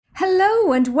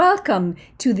Hello and welcome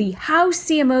to the How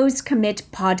CMOs Commit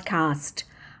podcast.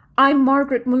 I'm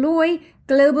Margaret Molloy,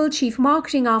 Global Chief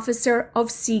Marketing Officer of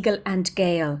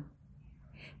Siegel+Gale.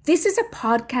 This is a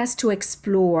podcast to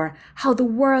explore how the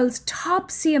world's top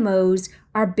CMOs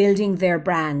are building their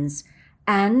brands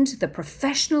and the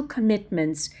professional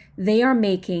commitments they are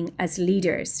making as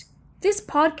leaders. This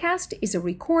podcast is a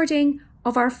recording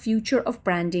of our Future of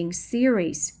Branding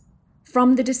series.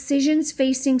 From the decisions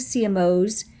facing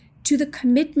CMOs to the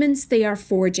commitments they are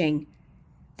forging,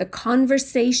 the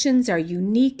conversations are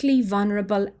uniquely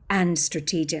vulnerable and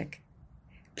strategic.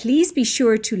 Please be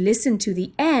sure to listen to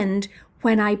the end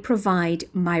when I provide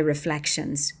my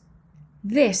reflections.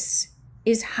 This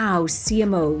is How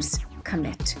CMOs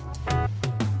Commit.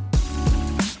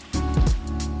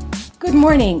 Good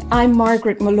morning, I'm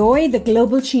Margaret Molloy, the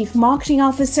Global Chief Marketing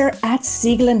Officer at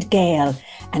Siegel+Gale,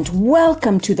 and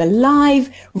welcome to the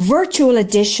live virtual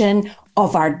edition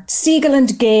of our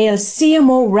Siegel+Gale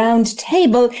CMO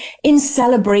Roundtable in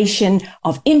celebration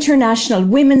of International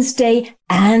Women's Day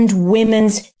and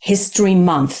Women's History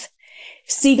Month.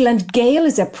 Siegel+Gale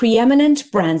is a preeminent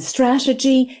brand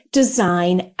strategy,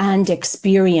 design and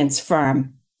experience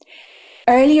firm.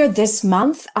 Earlier this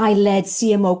month, I led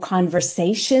CMO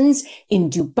conversations in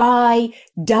Dubai,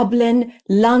 Dublin,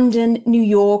 London, New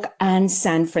York and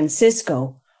San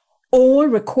Francisco. All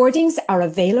recordings are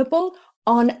available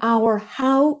on our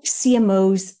How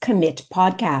CMOs Commit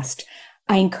podcast.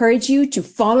 I encourage you to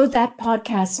follow that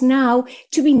podcast now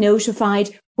to be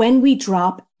notified when we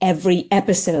drop every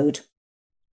episode.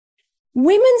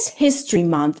 Women's History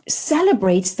Month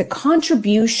celebrates the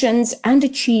contributions and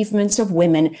achievements of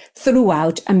women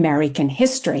throughout American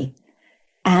history.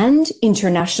 And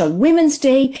International Women's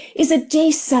Day is a day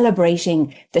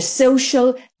celebrating the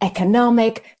social,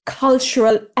 economic,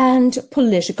 cultural, and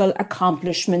political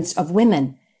accomplishments of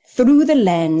women through the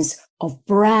lens of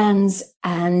brands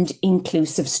and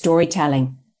inclusive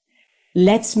storytelling.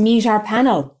 Let's meet our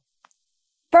panel.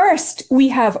 First, we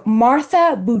have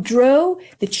Martha Boudreau,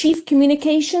 the Chief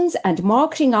Communications and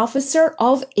Marketing Officer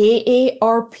of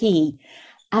AARP.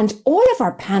 And all of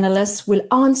our panelists will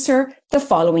answer the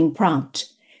following prompt.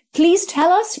 Please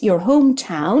tell us your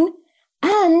hometown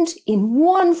and in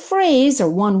one phrase or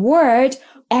one word,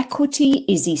 equity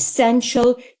is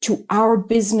essential to our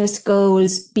business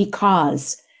goals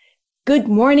because. Good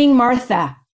morning,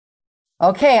 Martha.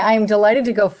 Okay, I'm delighted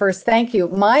to go first. Thank you.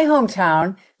 My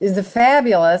hometown is the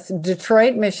fabulous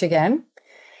Detroit, Michigan.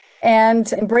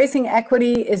 And embracing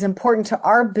equity is important to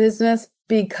our business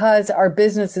because our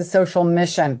business is social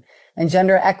mission, and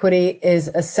gender equity is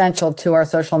essential to our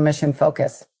social mission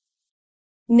focus.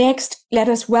 Next, let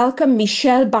us welcome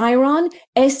Michelle Byron,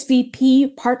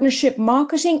 SVP Partnership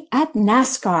Marketing at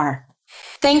NASCAR.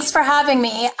 Thanks for having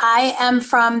me. I am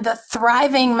from the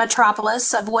thriving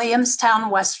metropolis of Williamstown,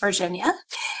 West Virginia.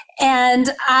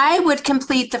 And I would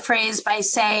complete the phrase by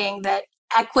saying that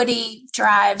equity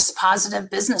drives positive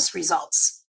business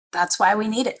results. That's why we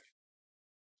need it.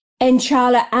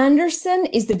 Enshalla Anderson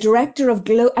is the Director of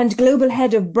and Global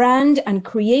Head of Brand and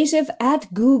Creative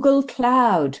at Google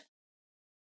Cloud.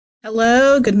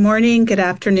 Hello, good morning, good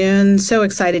afternoon. So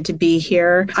excited to be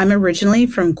here. I'm originally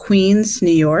from Queens,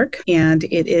 New York, and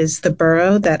it is the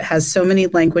borough that has so many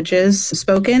languages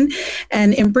spoken.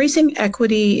 And embracing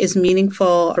equity is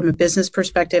meaningful from a business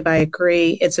perspective. I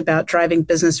agree. It's about driving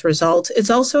business results. It's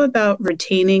also about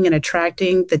retaining and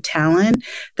attracting the talent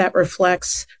that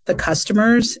reflects the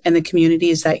customers and the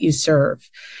communities that you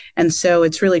serve. And so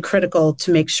it's really critical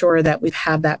to make sure that we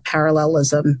have that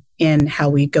parallelism in how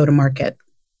we go to market.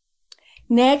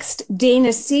 Next,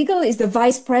 Dana Siegel is the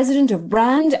Vice President of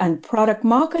Brand and Product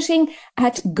Marketing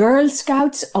at Girl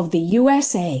Scouts of the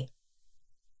USA.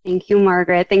 Thank you,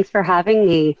 Margaret. Thanks for having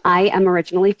me. I am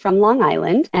originally from Long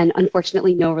Island and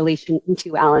unfortunately no relation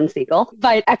to Alan Siegel.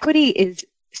 But equity is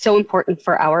so important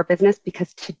for our business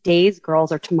because today's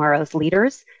girls are tomorrow's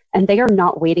leaders and they are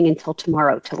not waiting until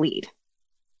tomorrow to lead.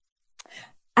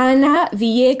 Ana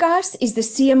Villegas is the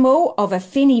CMO of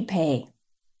Affinipay.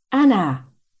 Ana.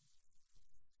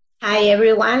 Hi,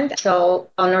 everyone.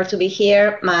 So honored to be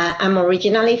here. I'm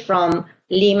originally from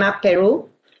Lima, Peru,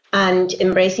 and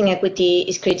embracing equity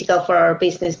is critical for our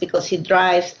business because it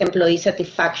drives employee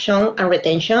satisfaction and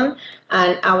retention,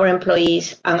 and our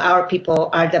employees and our people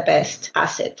are the best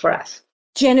asset for us.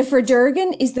 Jennifer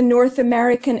Durgin is the North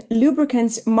American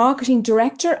Lubricants Marketing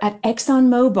Director at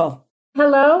ExxonMobil.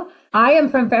 Hello, I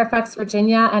am from Fairfax,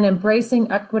 Virginia, and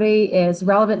embracing equity is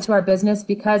relevant to our business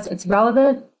because it's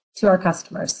relevant to our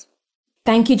customers.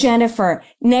 Thank you, Jennifer.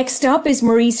 Next up is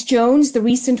Maurice Jones, the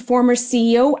recent former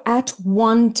CEO at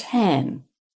OneTen.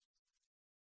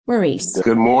 Maurice.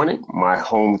 Good morning. My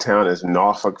hometown is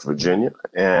Norfolk, Virginia,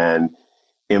 and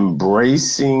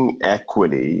embracing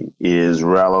equity is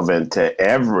relevant to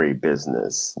every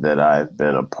business that I've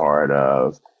been a part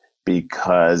of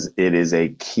because it is a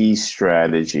key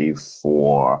strategy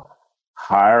for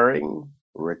hiring,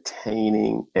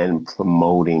 retaining, and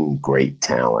promoting great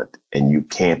talent. And you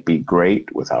can't be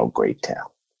great without great talent.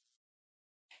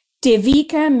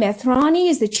 Devika Mathrani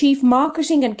is the Chief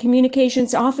Marketing and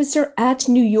Communications Officer at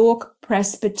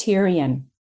NewYork-Presbyterian.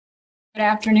 Good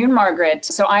afternoon, Margaret.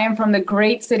 So I am from the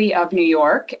great city of New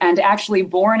York and actually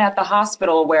born at the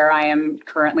hospital where I am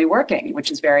currently working, which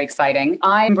is very exciting.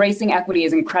 Embracing equity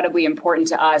is incredibly important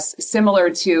to us, similar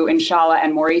to Enshalla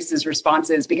and Maurice's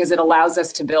responses, because it allows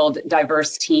us to build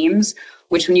diverse teams,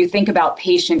 which when you think about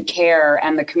patient care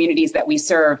and the communities that we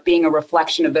serve, being a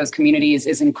reflection of those communities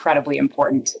is incredibly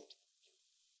important.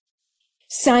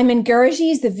 Simon Geraghty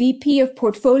is the VP of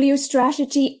Portfolio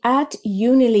Strategy at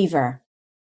Unilever.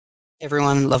 Hey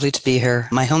everyone, lovely to be here.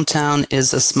 My hometown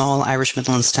is a small Irish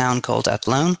Midlands town called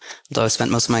Athlone, though I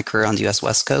spent most of my career on the US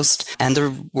West Coast. And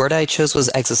the word I chose was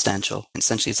existential.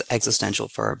 Essentially, it's existential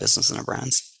for our business and our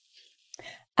brands.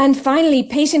 And finally,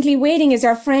 patiently waiting is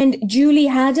our friend Julie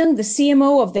Haddon, the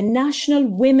CMO of the National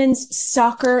Women's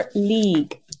Soccer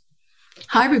League.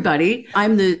 Hi, everybody.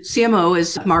 I'm the CMO,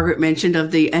 as Margaret mentioned,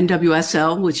 of the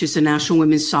NWSL, which is the National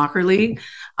Women's Soccer League.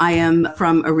 I am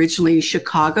from originally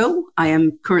Chicago. I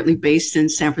am currently based in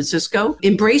San Francisco.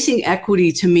 Embracing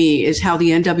equity to me is how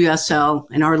the NWSL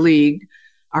and our league,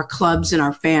 our clubs and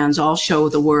our fans all show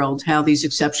the world how these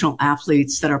exceptional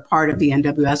athletes that are part of the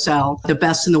NWSL, the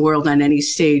best in the world on any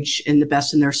stage and the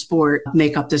best in their sport,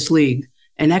 make up this league.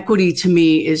 And equity to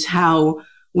me is how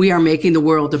we are making the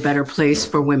world a better place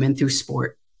for women through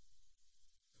sport.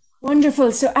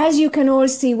 Wonderful. So as you can all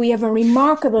see, we have a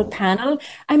remarkable panel.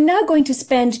 I'm now going to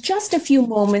spend just a few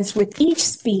moments with each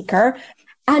speaker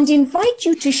and invite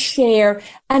you to share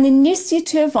an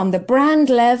initiative on the brand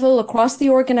level across the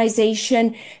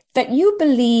organization that you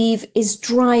believe is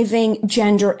driving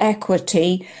gender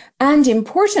equity, and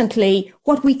importantly,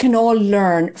 what we can all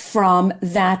learn from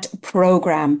that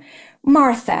program.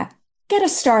 Martha, get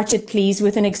us started, please,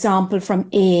 with an example from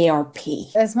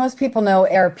AARP. As most people know,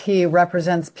 AARP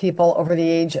represents people over the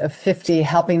age of 50,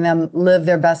 helping them live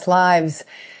their best lives.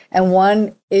 And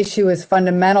one issue is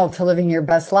fundamental to living your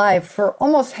best life for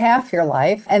almost half your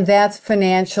life, and that's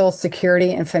financial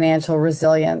security and financial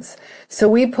resilience. So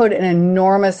we put an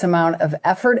enormous amount of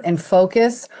effort and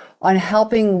focus on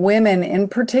helping women in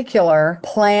particular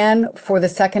plan for the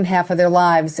second half of their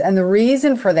lives. And the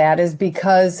reason for that is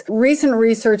because recent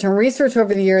research and research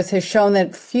over the years has shown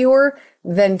that fewer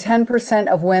than 10%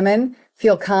 of women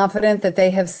feel confident that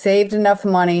they have saved enough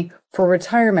money for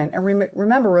retirement. And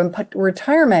remember,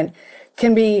 retirement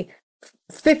can be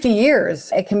 50 years.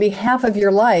 It can be half of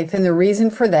your life. And the reason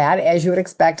for that, as you would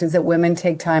expect, is that women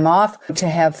take time off to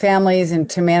have families and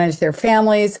to manage their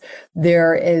families.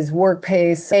 There is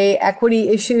workplace pay equity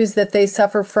issues that they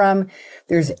suffer from.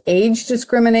 There's age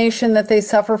discrimination that they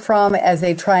suffer from as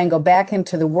they try and go back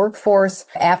into the workforce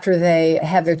after they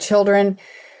have their children.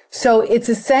 So it's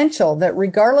essential that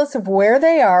regardless of where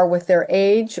they are with their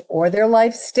age or their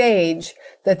life stage,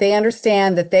 that they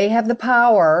understand that they have the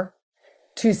power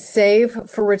to save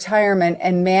for retirement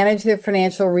and manage their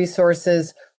financial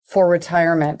resources for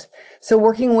retirement. So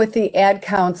working with the Ad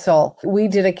Council, we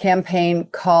did a campaign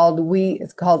called We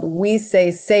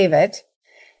Say Save It.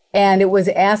 And it was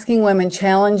asking women,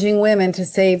 challenging women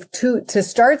to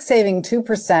start saving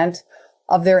 2%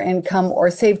 of their income or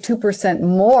save 2%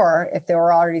 more if they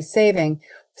were already saving,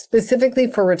 specifically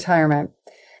for retirement.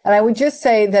 And I would just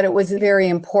say that it was very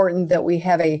important that we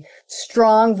have a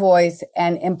strong voice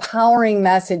and empowering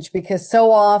message, because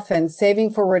so often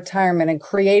saving for retirement and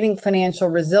creating financial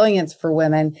resilience for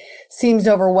women seems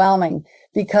overwhelming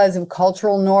because of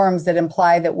cultural norms that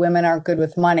imply that women aren't good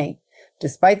with money,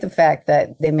 despite the fact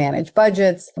that they manage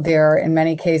budgets. They're in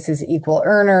many cases equal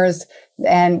earners,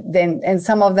 and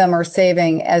some of them are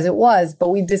saving as it was. But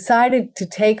we decided to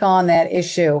take on that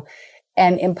issue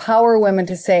and empower women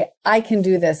to say, I can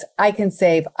do this, I can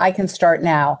save, I can start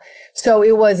now. So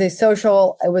it was a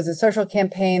social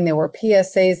campaign. There were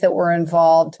PSAs that were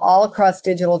involved all across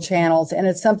digital channels. And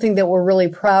it's something that we're really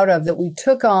proud of, that we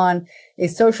took on a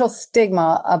social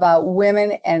stigma about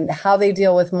women and how they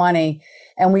deal with money.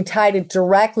 And we tied it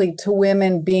directly to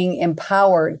women being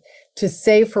empowered to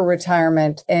save for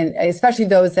retirement, and especially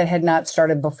those that had not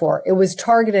started before. It was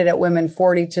targeted at women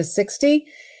 40 to 60.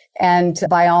 And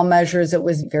by all measures, it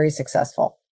was very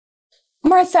successful.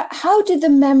 Martha, how did the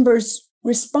members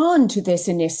respond to this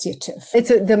initiative?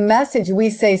 The message, We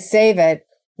Say Save It,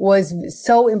 was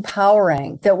so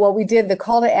empowering that what we did, the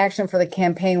call to action for the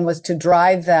campaign was to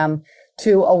drive them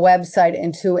to a website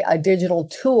and to a digital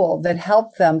tool that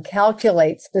helped them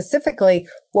calculate specifically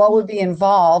what would be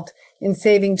involved in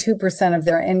saving 2% of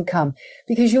their income.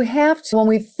 Because you have to, when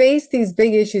we face these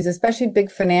big issues, especially big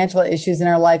financial issues in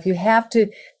our life, you have to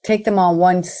take them on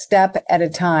one step at a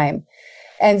time.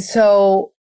 And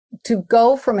so to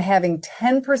go from having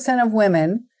 10% of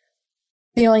women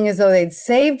feeling as though they'd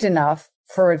saved enough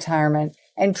for retirement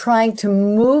and trying to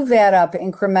move that up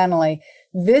incrementally,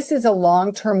 this is a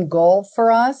long-term goal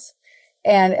for us,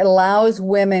 and it allows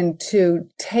women to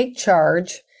take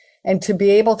charge and to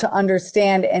be able to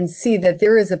understand and see that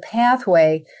there is a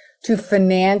pathway to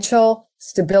financial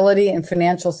stability and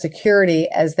financial security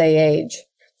as they age.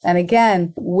 And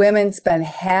again, women spend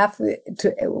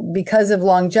because of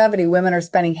longevity, women are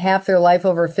spending half their life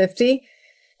over 50.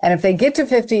 And if they get to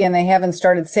 50 and they haven't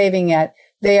started saving yet,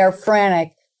 they are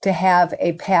frantic to have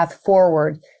a path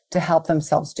forward to help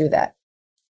themselves do that.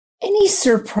 Any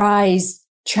surprise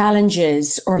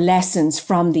challenges or lessons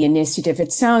from the initiative?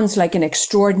 It sounds like an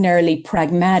extraordinarily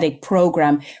pragmatic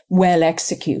program, well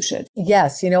executed.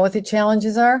 Yes. You know what the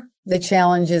challenges are? The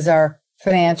challenges are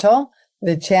financial.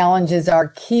 The challenges are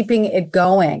keeping it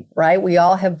going, right? We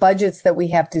all have budgets that we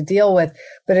have to deal with.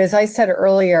 But as I said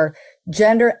earlier,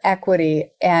 gender equity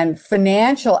and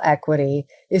financial equity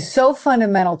is so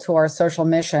fundamental to our social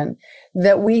mission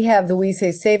that we have the We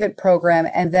Say Save It program,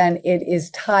 and then it is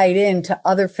tied into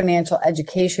other financial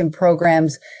education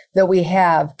programs that we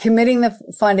have, committing the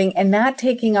funding and not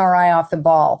taking our eye off the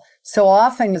ball. So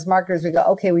often as marketers, we go,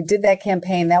 okay, we did that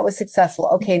campaign. That was successful.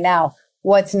 Okay, now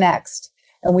what's next?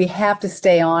 And we have to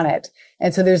stay on it.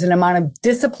 And so there's an amount of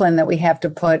discipline that we have to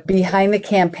put behind the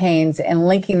campaigns and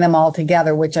linking them all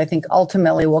together, which I think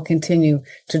ultimately will continue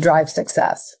to drive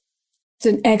success. It's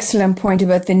an excellent point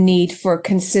about the need for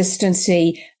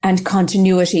consistency and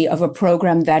continuity of a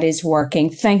program that is working.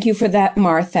 Thank you for that,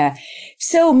 Martha.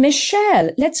 So,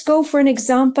 Michelle, let's go for an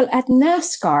example at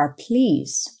NASCAR,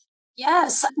 please.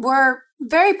 Yes, we're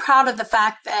very proud of the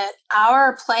fact that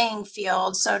our playing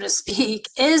field, so to speak,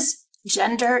 is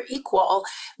gender equal.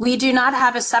 We do not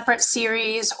have a separate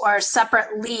series or a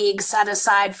separate league set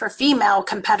aside for female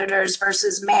competitors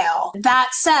versus male.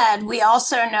 That said, we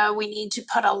also know we need to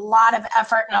put a lot of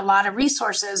effort and a lot of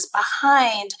resources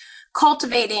behind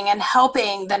cultivating and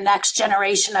helping the next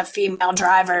generation of female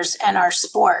drivers in our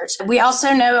sport. We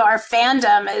also know our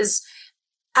fandom is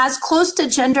as close to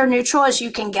gender neutral as you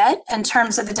can get in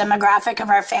terms of the demographic of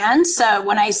our fans. So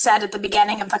when I said at the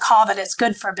beginning of the call that it's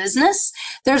good for business,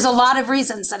 there's a lot of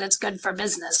reasons that it's good for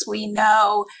business. We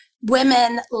know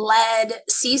women-led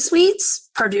C-suites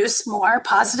produce more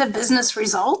positive business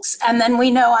results. And then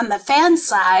we know on the fan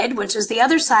side, which is the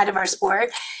other side of our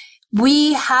sport,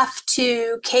 we have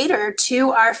to cater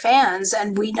to our fans,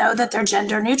 and we know that they're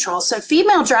gender neutral. So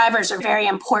female drivers are very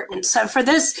important. So for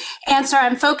this answer,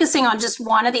 I'm focusing on just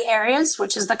one of the areas,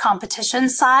 which is the competition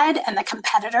side and the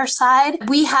competitor side.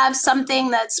 We have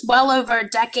something that's well over a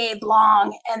decade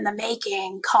long in the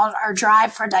making called our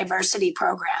Drive for Diversity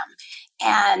program.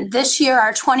 And this year,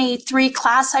 our 23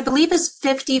 class, I believe, is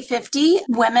 50-50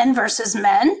 women versus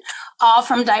men, all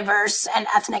from diverse and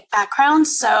ethnic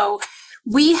backgrounds. So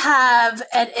we have,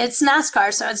 it's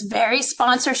NASCAR, so it's very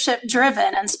sponsorship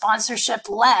driven and sponsorship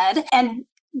led. And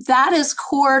that is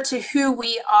core to who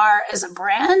we are as a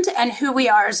brand and who we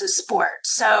are as a sport.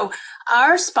 So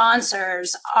our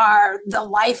sponsors are the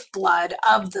lifeblood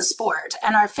of the sport,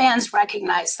 and our fans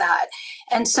recognize that.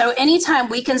 And so anytime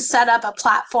we can set up a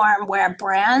platform where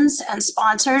brands and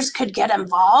sponsors could get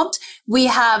involved, we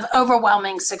have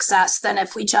overwhelming success than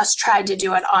if we just tried to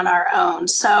do it on our own.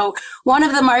 So one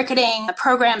of the marketing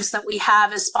programs that we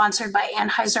have is sponsored by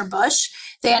Anheuser-Busch.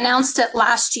 They announced it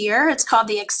last year. It's called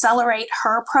the Accelerate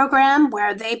Her program,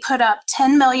 where they put up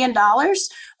 $10 million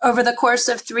over the course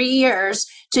of 3 years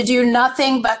to do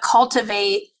nothing but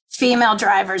cultivate female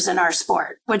drivers in our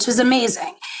sport, which is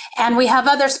amazing. And we have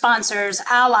other sponsors.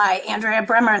 Ally, Andrea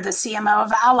Bremer, the CMO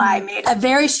of Ally, made a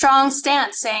very strong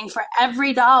stance saying for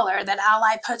every dollar that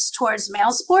Ally puts towards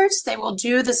male sports, they will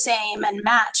do the same and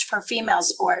match for female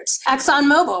sports.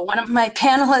 ExxonMobil, one of my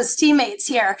panelist teammates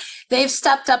here, they've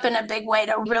stepped up in a big way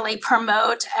to really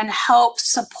promote and help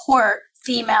support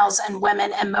females and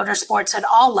women in motorsports at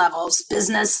all levels,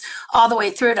 business all the way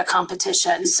through to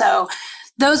competition. So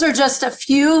those are just a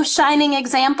few shining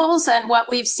examples. And what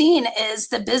we've seen is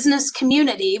the business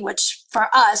community, which for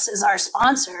us is our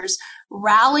sponsors,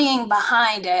 rallying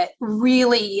behind it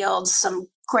really yields some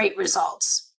great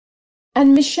results.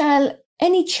 And Michelle,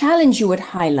 any challenge you would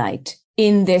highlight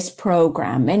in this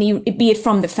program, be it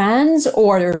from the fans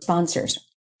or their sponsors?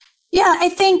 Yeah, I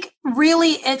think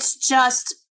really it's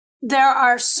just there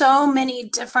are so many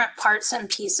different parts and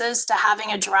pieces to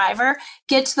having a driver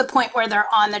get to the point where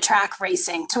they're on the track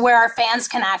racing, to where our fans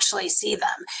can actually see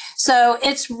them. So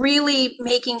it's really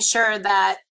making sure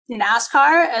that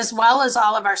NASCAR, as well as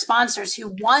all of our sponsors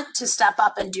who want to step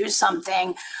up and do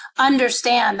something,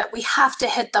 understand that we have to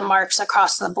hit the marks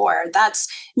across the board. That's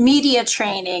media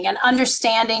training and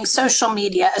understanding social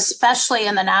media, especially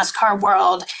in the NASCAR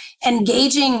world.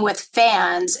 Engaging with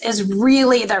fans is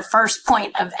really their first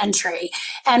point of entry.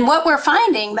 And what we're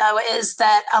finding, though, is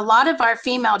that a lot of our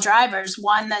female drivers,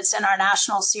 one that's in our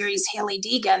national series, Haley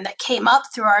Deegan, that came up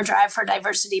through our Drive for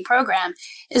Diversity program,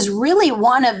 is really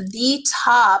one of the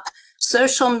top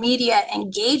social media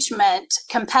engagement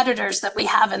competitors that we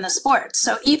have in the sport.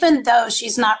 So even though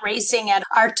she's not racing at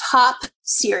our top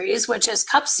series, which is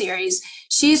Cup Series,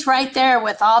 she's right there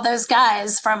with all those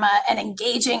guys from and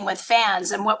engaging with fans.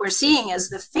 And what we're seeing is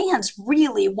the fans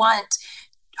really want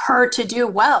her to do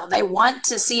well. They want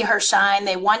to see her shine.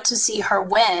 They want to see her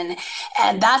win.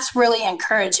 And that's really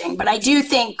encouraging. But I do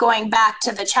think going back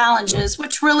to the challenges,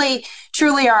 which really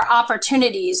truly are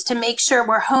opportunities to make sure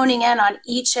we're honing in on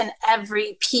each and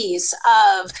every piece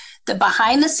of the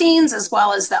behind the scenes as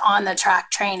well as the on the track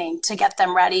training to get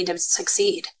them ready to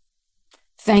succeed.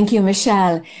 Thank you,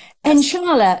 Michelle.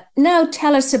 Enshalla, now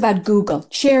tell us about Google.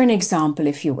 Share an example,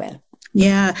 if you will.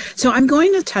 Yeah. So I'm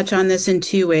going to touch on this in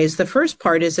two ways. The first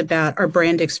part is about our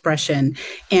brand expression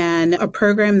and a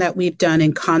program that we've done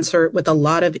in concert with a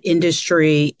lot of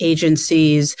industry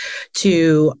agencies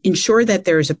to ensure that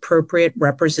there's appropriate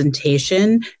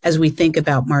representation as we think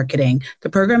about marketing. The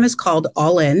program is called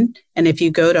All In. And if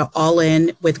you go to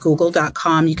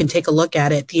allinwithgoogle.com, you can take a look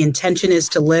at it. The intention is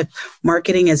to lift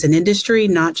marketing as an industry,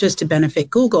 not just to benefit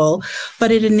Google,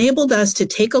 but it enabled us to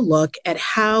take a look at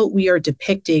how we are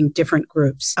depicting different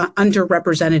groups,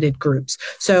 underrepresented groups.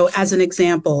 So as an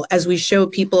example, as we show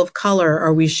people of color,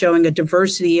 are we showing a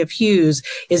diversity of hues?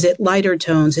 Is it lighter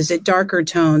tones? Is it darker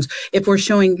tones? If we're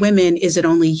showing women, is it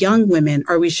only young women?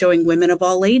 Are we showing women of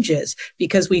all ages?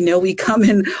 Because we know we come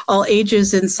in all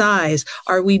ages and size.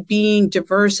 Are we being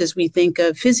diverse as we think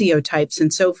of physiotypes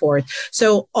and so forth?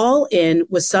 So All In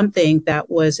was something that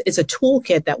is a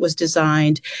toolkit that was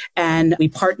designed, and we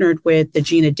partnered with the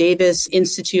Gina Davis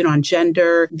Institute on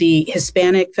Gender, the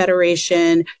Hispanic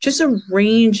Federation, just a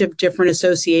range of different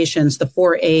associations, the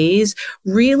 4 A's,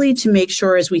 really to make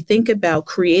sure as we think about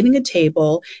creating a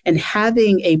table and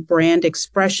having a brand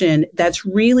expression that's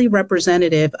really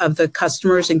representative of the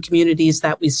customers and communities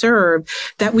that we serve,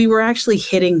 that we were actually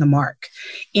hitting the mark.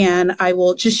 And I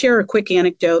will just share a quick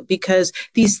anecdote because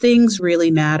these things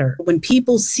really matter. When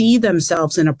people see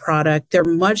themselves in a product, they're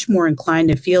much more inclined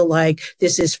to feel like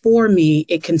this is for me,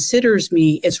 it considers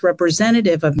me, it's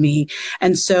representative of me.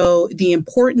 And so the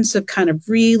importance of kind of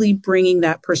really bringing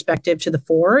that perspective to the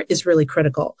fore is really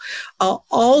critical. I'll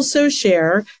also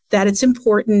share that it's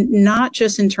important not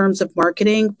just in terms of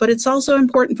marketing, but it's also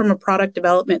important from a product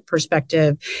development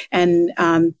perspective. And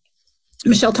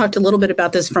Michelle talked a little bit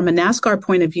about this from a NASCAR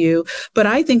point of view, but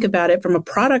I think about it from a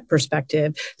product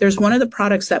perspective. There's one of the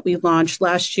products that we launched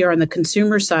last year on the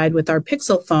consumer side with our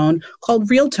Pixel phone called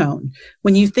Real Tone.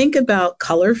 When you think about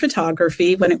color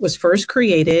photography, when it was first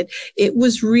created, it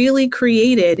was really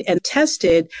created and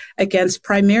tested against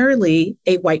primarily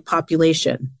a white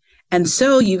population. And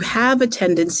so you have a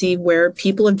tendency where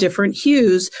people of different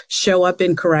hues show up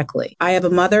incorrectly. I have a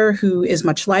mother who is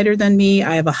much lighter than me.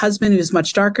 I have a husband who's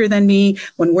much darker than me.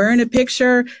 When we're in a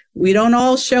picture, we don't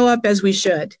all show up as we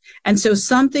should. And so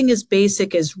something as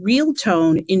basic as Real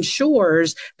Tone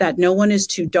ensures that no one is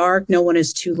too dark, no one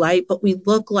is too light, but we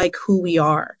look like who we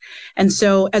are. And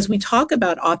so as we talk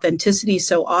about authenticity,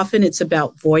 so often it's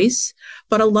about voice,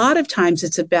 but a lot of times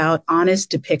it's about honest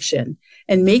depiction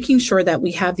and making sure that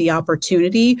we have the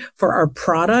opportunity for our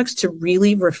products to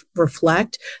really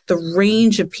reflect the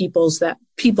range of people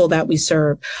that we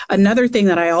serve. Another thing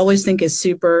that I always think is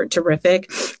super terrific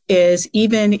is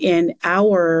even in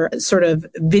our sort of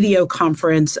video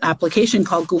conference application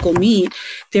called Google Meet,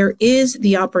 there is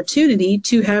the opportunity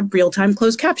to have real-time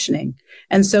closed captioning.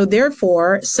 And so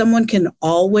therefore, someone can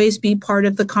always be part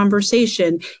of the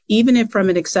conversation, even if from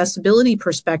an accessibility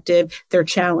perspective, they're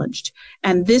challenged.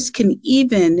 And this can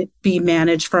even be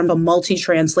managed from a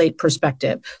multi-translate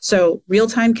perspective. So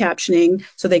real-time captioning,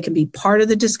 so they can be part of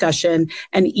the discussion.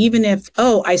 And even if,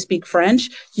 oh, I speak French,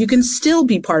 you can still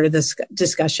be part of this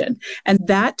discussion. And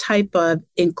that type of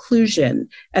inclusion,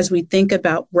 as we think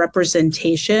about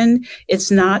representation,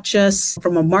 it's not just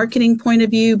from a marketing point of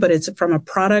view, but it's from a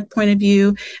product point of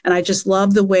view. And I just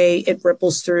love the way it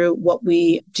ripples through what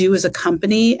we do as a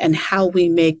company and how we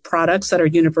make products that are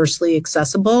universally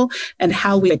accessible and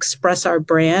how we express our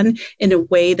brand in a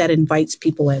way that invites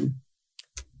people in.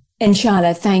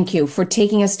 Enshalla, thank you for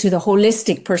taking us to the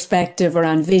holistic perspective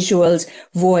around visuals,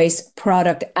 voice,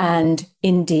 product, and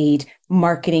indeed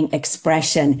marketing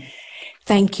expression.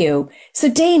 Thank you. So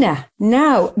Dana,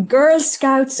 now Girl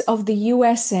Scouts of the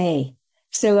USA.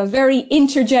 So a very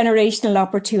intergenerational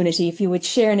opportunity. If you would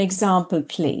share an example,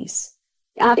 please.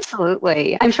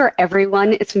 Absolutely. I'm sure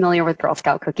everyone is familiar with Girl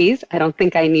Scout cookies. I don't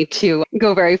think I need to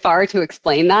go very far to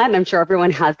explain that. And I'm sure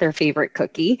everyone has their favorite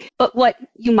cookie. But what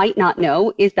you might not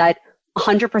know is that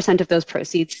 100% of those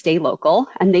proceeds stay local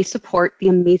and they support the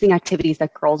amazing activities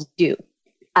that girls do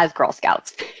as Girl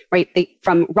Scouts, right?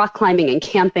 From rock climbing and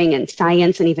camping and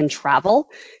science and even travel,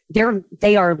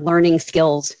 they are learning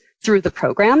skills through the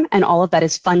program, and all of that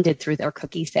is funded through their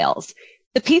cookie sales.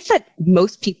 The piece that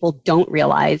most people don't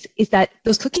realize is that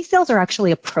those cookie sales are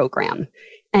actually a program,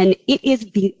 and it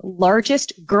is the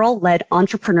largest girl-led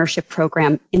entrepreneurship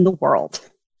program in the world.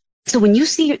 So when you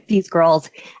see these girls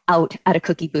out at a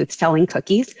cookie booth selling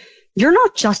cookies, you're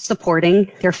not just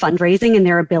supporting their fundraising and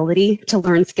their ability to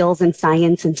learn skills in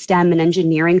science and STEM and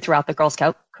engineering throughout the Girl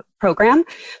Scout program,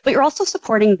 but you're also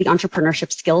supporting the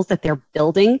entrepreneurship skills that they're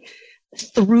building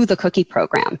through the cookie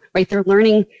program, right? They're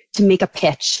learning to make a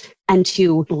pitch and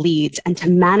to leads and to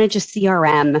manage a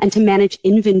CRM and to manage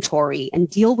inventory and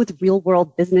deal with real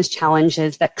world business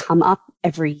challenges that come up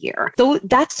every year. So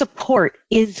that support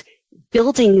is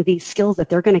building these skills that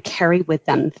they're going to carry with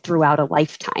them throughout a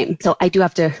lifetime. So I do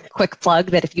have to quick plug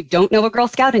that if you don't know a Girl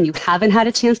Scout and you haven't had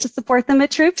a chance to support them at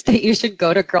Troops, that you should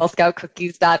go to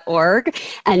girlscoutcookies.org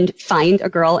and find a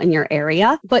girl in your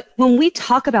area. But when we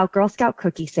talk about Girl Scout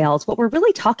cookie sales, what we're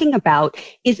really talking about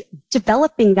is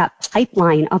developing that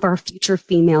pipeline of our future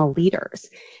female leaders.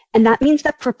 And that means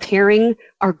that preparing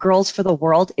our girls for the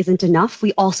world isn't enough.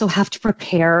 We also have to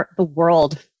prepare the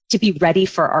world to be ready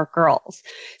for our girls.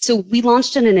 So we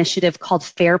launched an initiative called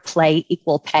Fair Play,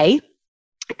 Equal Pay,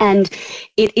 and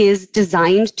it is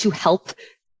designed to help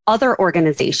other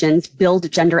organizations build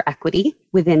gender equity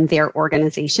within their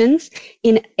organizations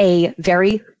in a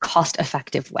very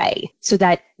cost-effective way so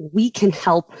that we can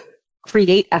help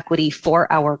create equity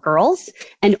for our girls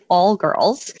and all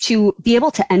girls to be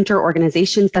able to enter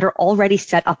organizations that are already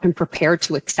set up and prepared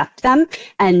to accept them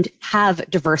and have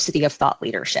diversity of thought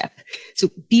leadership. So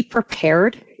be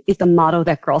prepared is the motto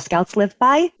that Girl Scouts live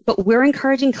by, but we're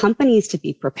encouraging companies to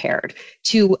be prepared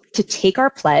to take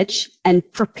our pledge and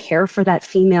prepare for that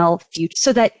female future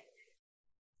so that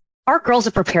our girls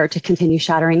are prepared to continue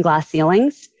shattering glass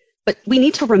ceilings, but we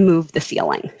need to remove the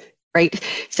ceiling, right?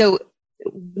 So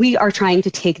we are trying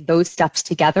to take those steps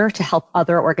together to help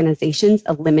other organizations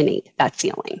eliminate that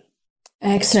ceiling.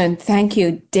 Excellent. Thank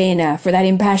you, Dana, for that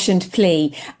impassioned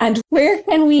plea. And where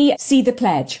can we see the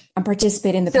pledge and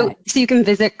participate in the pledge? So you can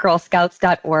visit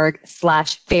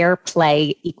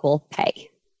girlscouts.org/fairplayequalpay.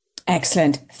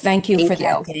 Excellent. Thank you for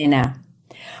that, Dana.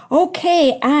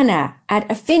 Okay, Anna, at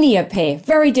Affinipay,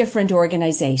 very different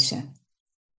organization.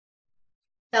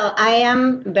 So I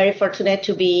am very fortunate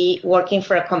to be working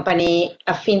for a company,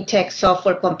 a fintech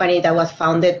software company that was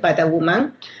founded by a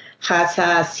woman, has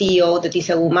a CEO that is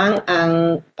a woman,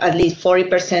 and at least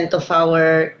 40% of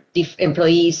our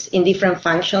employees in different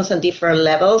functions and different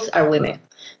levels are women.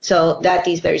 So that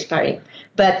is very inspiring.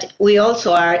 But we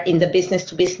also are in the business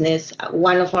to business.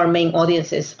 One of our main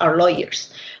audiences are lawyers.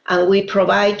 And we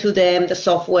provide to them the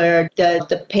software,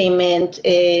 the payment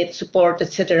support,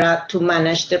 etc., to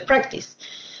manage their practice.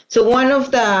 So one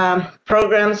of the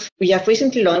programs we have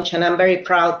recently launched, and I'm very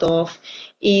proud of,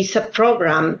 is a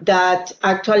program that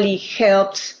actually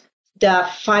helps the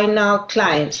final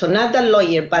client, so not the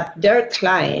lawyer, but their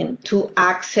client, to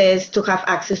have access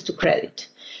to credit.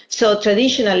 So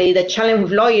traditionally, the challenge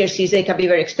with lawyers is they can be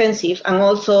very expensive. And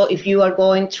also, if you are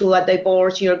going through a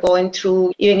divorce, you're going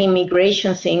through even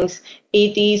immigration things,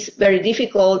 it is very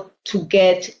difficult to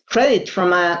get credit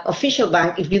from an official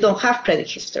bank if you don't have credit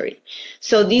history.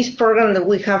 So this program that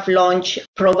we have launched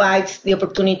provides the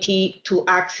opportunity to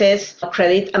access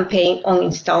credit and paying on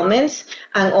installments,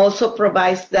 and also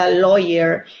provides the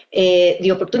lawyer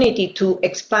the opportunity to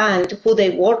expand who they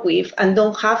work with and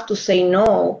don't have to say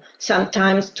no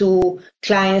sometimes to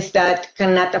clients that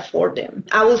cannot afford them.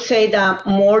 I would say the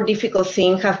more difficult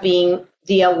thing have been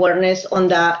the awareness on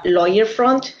the lawyer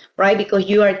front, right? Because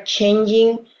you are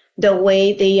changing the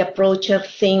way they approach a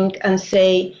thing and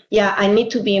say, yeah, I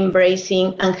need to be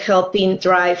embracing and helping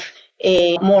drive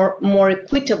a more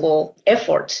equitable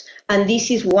efforts. And this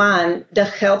is one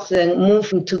that helps them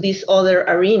move into this other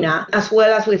arena, as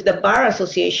well as with the bar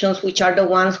associations, which are the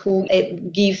ones who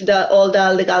give all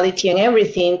the legality and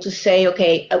everything to say,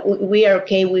 okay, we are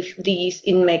okay with this,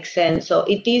 it makes sense. So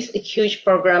it is a huge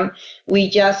program. We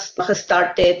just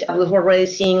started, we've already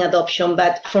seen adoption,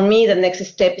 but for me, the next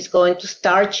step is going to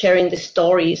start sharing the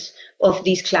stories of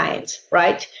these clients,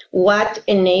 right? What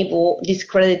this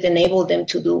credit enabled them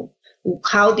to do?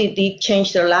 How did it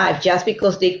change their life just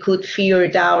because they could figure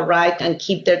it out, right, and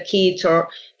keep their kids or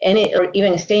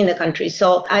even stay in the country?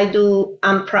 So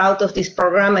I'm proud of this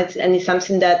program, and it's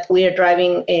something that we are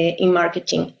driving in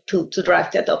marketing to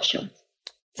drive the adoption.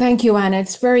 Thank you, Anna.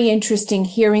 It's very interesting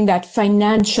hearing that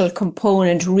financial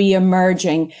component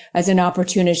re-emerging as an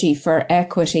opportunity for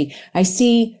equity. I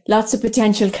see lots of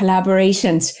potential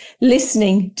collaborations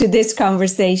listening to this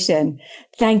conversation.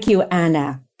 Thank you,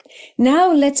 Anna.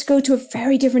 Now let's go to a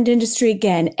very different industry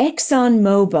again,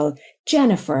 ExxonMobil.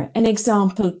 Jennifer, an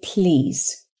example,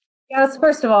 please. Yes,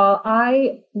 first of all,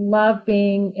 I love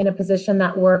being in a position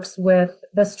that works with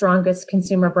the strongest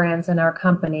consumer brands in our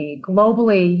company.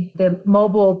 Globally, the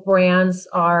mobile brands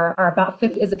are about a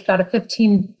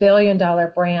 $15 billion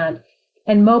brand.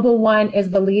 And Mobil 1 is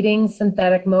the leading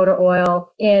synthetic motor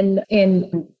oil in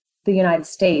the United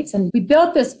States. And we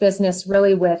built this business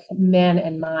really with men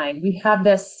in mind. We have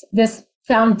this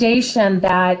foundation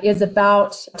that is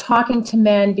about talking to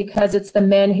men because it's the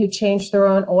men who change their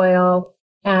own oil,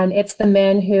 and it's the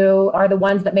men who are the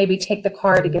ones that maybe take the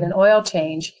car to get an oil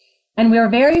change. And we are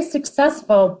very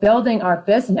successful building our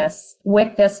business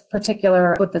with this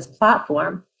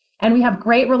platform. And we have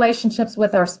great relationships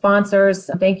with our sponsors.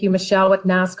 Thank you, Michelle, with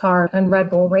NASCAR and Red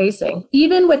Bull Racing.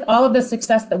 Even with all of the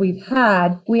success that we've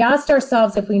had, we asked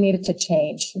ourselves if we needed to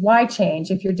change. Why change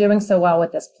if you're doing so well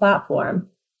with this platform?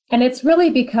 And it's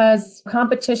really because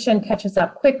competition catches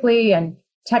up quickly and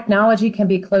technology can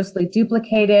be closely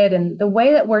duplicated. And the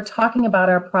way that we're talking about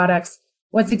our products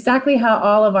was exactly how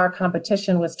all of our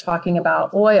competition was talking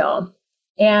about oil.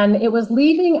 And it was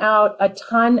leaving out a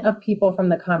ton of people from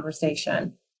the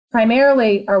conversation.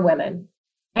 Primarily are women.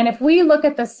 And if we look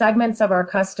at the segments of our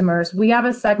customers, we have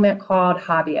a segment called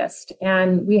hobbyist,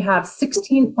 and we have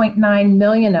 16.9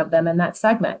 million of them in that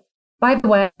segment. By the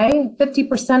way,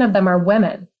 50% of them are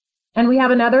women. And we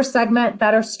have another segment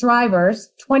that are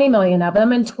strivers, 20 million of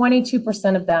them, and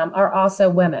 22% of them are also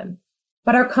women.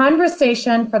 But our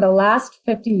conversation for the last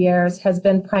 50 years has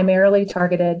been primarily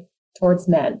targeted towards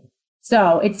men.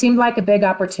 So it seemed like a big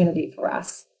opportunity for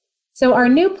us. So our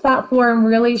new platform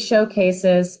really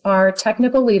showcases our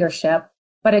technical leadership,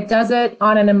 but it does it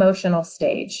on an emotional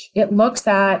stage. It looks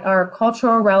at our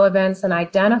cultural relevance and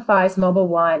identifies Mobil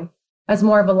 1 as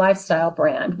more of a lifestyle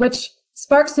brand, which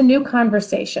sparks a new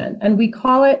conversation, and we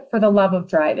call it For the Love of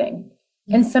Driving.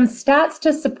 And some stats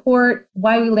to support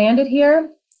why we landed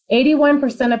here: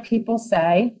 81% of people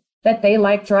say that they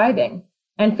like driving,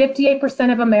 and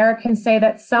 58% of Americans say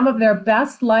that some of their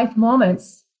best life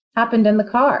moments happened in the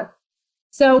car.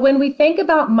 So when we think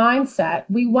about mindset,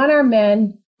 we want our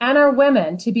men and our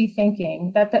women to be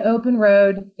thinking that the open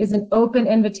road is an open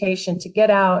invitation to get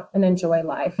out and enjoy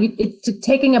life. It's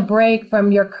taking a break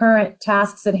from your current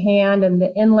tasks at hand and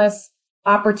the endless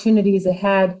opportunities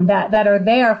ahead that are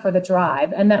there for the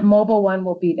drive, and that Mobil 1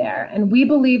 will be there. And we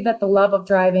believe that the love of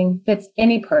driving fits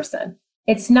any person.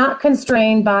 It's not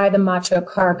constrained by the macho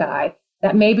car guy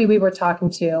that maybe we were talking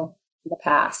to in the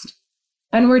past.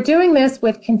 And we're doing this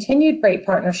with continued great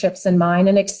partnerships in mind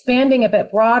and expanding a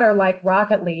bit broader, like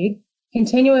Rocket League,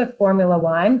 continuing with Formula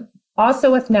One,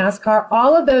 also with NASCAR,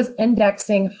 all of those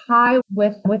indexing high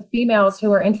with females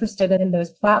who are interested in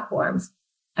those platforms.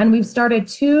 And we've started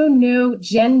 2 new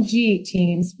Gen G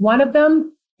teams, one of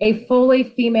them a fully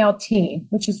female team,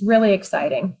 which is really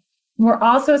exciting. We're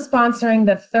also sponsoring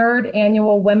the 3rd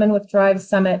annual Women with Drive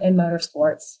Summit in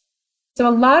Motorsports. So a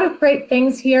lot of great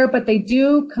things here, but they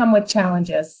do come with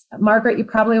challenges. Margaret, you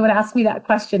probably would ask me that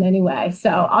question anyway. So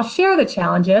I'll share the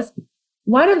challenges.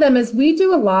 One of them is we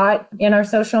do a lot in our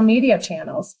social media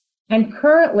channels, and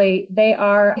currently they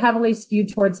are heavily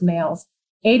skewed towards males.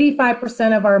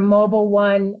 85% of our Mobil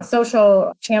 1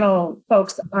 social channel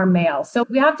folks are male. So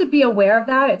we have to be aware of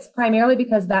that. It's primarily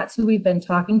because that's who we've been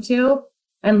talking to,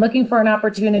 and looking for an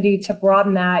opportunity to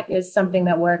broaden that is something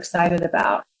that we're excited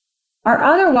about. Our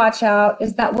other watch out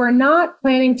is that we're not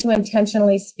planning to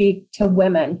intentionally speak to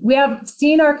women. We have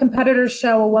seen our competitors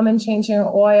show a woman changing her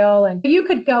oil, and you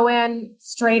could go in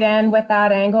straight in with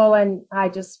that angle. And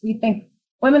we think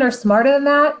women are smarter than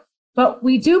that. But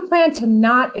we do plan to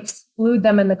not exclude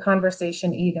them in the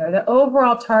conversation either. The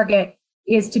overall target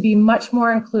is to be much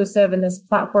more inclusive, and this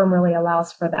platform really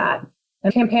allows for that.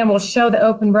 The campaign will show the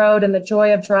open road and the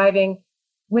joy of driving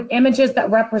with images that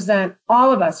represent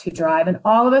all of us who drive and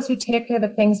all of us who take care of the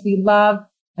things we love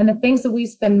and the things that we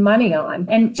spend money on.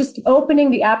 And just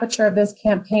opening the aperture of this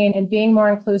campaign and being more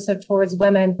inclusive towards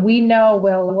women, we know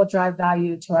will drive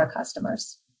value to our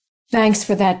customers. Thanks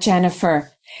for that,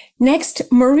 Jennifer. Next,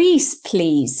 Maurice,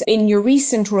 please. In your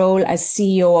recent role as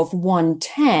CEO of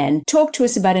OneTen, talk to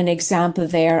us about an example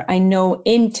there. I know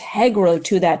integral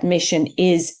to that mission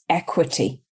is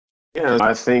equity. Yeah,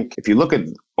 I think if you look at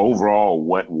overall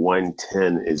what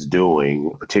OneTen is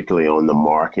doing, particularly on the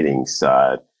marketing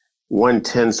side,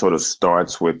 OneTen sort of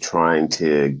starts with trying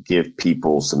to give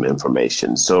people some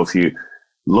information. So if you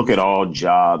look at all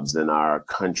jobs in our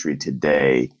country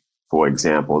today, for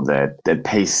example, that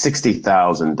pay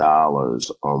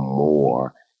 $60,000 or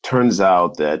more, turns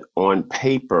out that on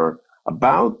paper,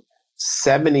 about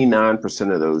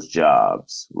 79% of those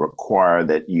jobs require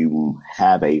that you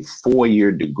have a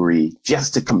 4-year degree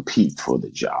just to compete for the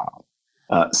job.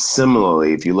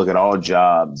 Similarly, if you look at all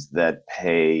jobs that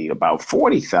pay about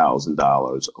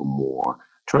 $40,000 or more,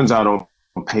 turns out on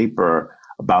paper,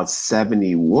 about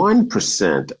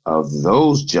 71% of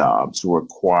those jobs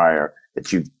require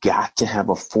that you've got to have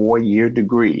a 4-year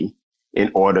degree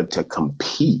in order to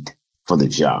compete for the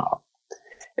job.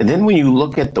 And then when you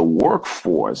look at the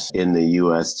workforce in the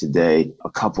U.S. today, a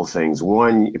couple things.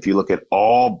 One, if you look at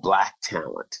all Black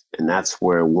talent, and that's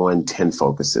where OneTen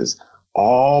focuses,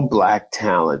 all Black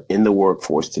talent in the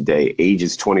workforce today,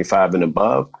 ages 25 and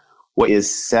above, what is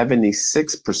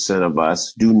 76% of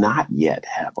us do not yet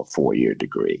have a 4-year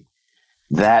degree.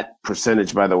 That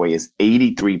percentage, by the way, is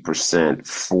 83%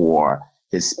 for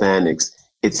Hispanics.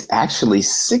 It's actually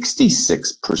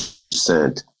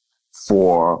 66%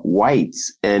 for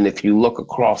whites. And if you look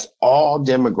across all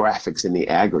demographics in the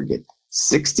aggregate,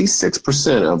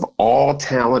 66% of all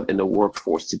talent in the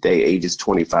workforce today, ages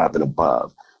 25 and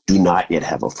above, do not yet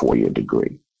have a 4-year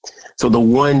degree. So the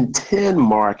OneTen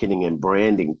marketing and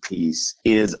branding piece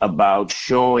is about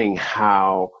showing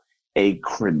how a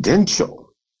credential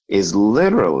is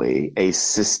literally a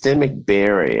systemic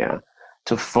barrier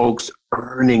to folks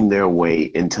earning their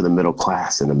way into the middle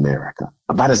class in America,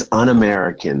 about as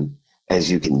un-American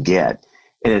as you can get.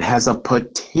 And it has a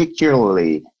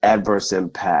particularly adverse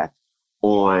impact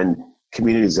on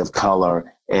communities of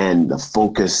color and the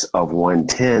focus of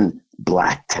OneTen,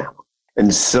 Black talent.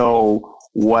 And so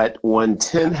what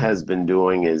OneTen has been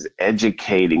doing is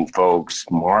educating folks,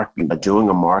 doing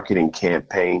a marketing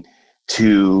campaign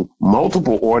to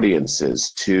multiple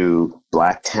audiences, to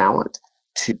Black talent,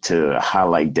 to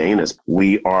highlight Dana's.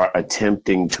 We are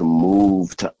attempting to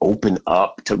open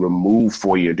up, to remove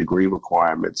 4-year degree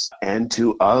requirements, and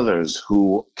to others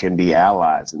who can be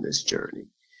allies in this journey.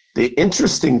 The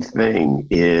interesting thing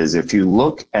is, if you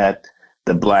look at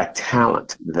the Black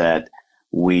talent that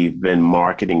we've been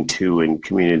marketing to in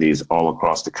communities all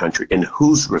across the country and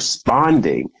who's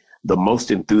responding the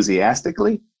most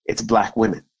enthusiastically, it's Black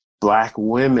women. Black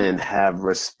women have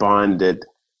responded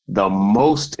the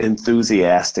most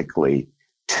enthusiastically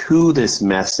to this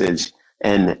message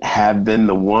and have been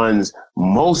the ones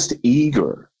most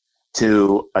eager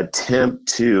to attempt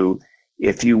to,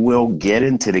 if you will, get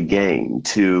into the game,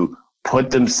 to put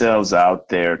themselves out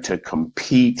there to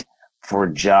compete for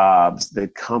jobs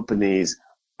that companies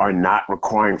are not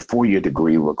requiring 4-year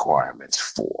degree requirements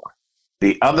for.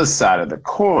 The other side of the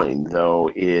coin,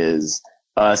 though, is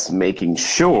us making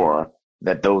sure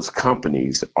that those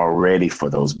companies are ready for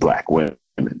those Black women.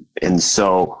 And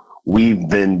so we've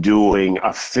been doing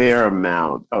a fair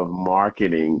amount of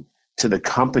marketing to the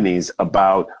companies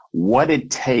about what it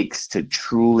takes to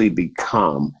truly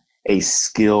become a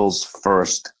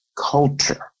skills-first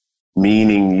culture,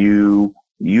 meaning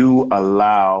you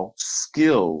allow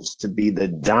skills to be the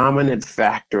dominant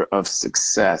factor of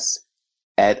success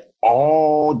at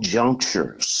all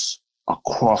junctures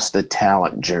across the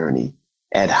talent journey,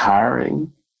 at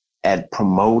hiring, at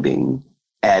promoting,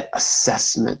 at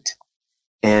assessment.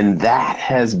 And that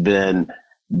has been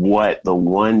what the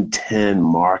OneTen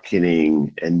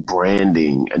marketing and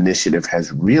branding initiative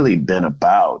has really been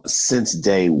about since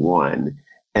day one.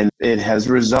 And it has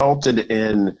resulted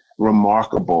in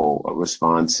remarkable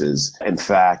responses. In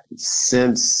fact,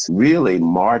 since really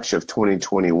March of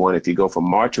 2021, if you go from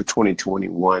March of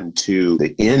 2021 to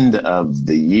the end of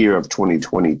the year of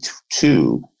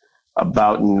 2022,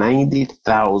 about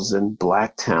 90,000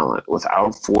 Black talent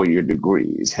without 4-year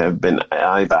degrees have been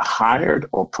either hired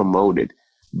or promoted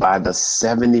by the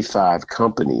 75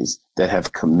 companies that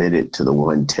have committed to the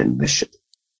OneTen mission.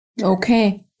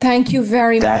 Okay. Thank you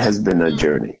very much. That has been a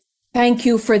journey. Thank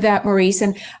you for that, Maurice.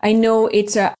 And I know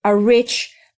it's a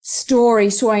rich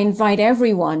story, so I invite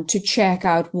everyone to check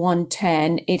out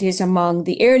OneTen. It is among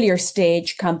the earlier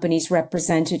stage companies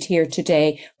represented here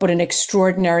today, but an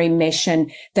extraordinary mission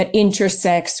that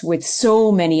intersects with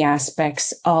so many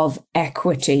aspects of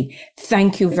equity.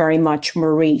 Thank you very much,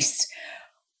 Maurice.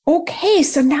 Okay,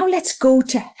 so now let's go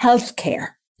to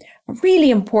healthcare. A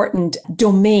really important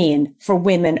domain for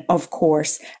women, of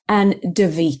course. And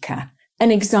Devika,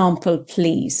 an example,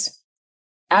 please.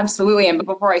 Absolutely. And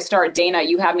before I start, Dana,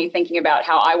 you have me thinking about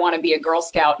how I want to be a Girl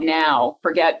Scout now.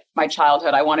 Forget my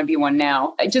childhood. I want to be one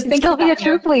now. I just think still be a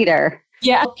troop leader.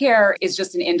 Yeah, healthcare is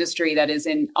just an industry that is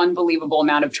in unbelievable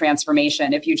amount of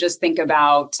transformation. If you just think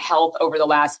about health over the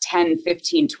last 10,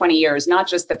 15, 20 years, not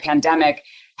just the pandemic,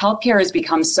 healthcare has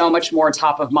become so much more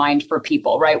top of mind for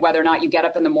people, right? Whether or not you get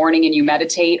up in the morning and you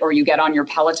meditate, or you get on your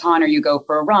Peloton, or you go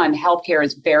for a run, healthcare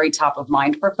is very top of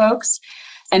mind for folks.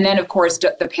 And then, of course,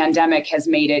 the pandemic has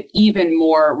made it even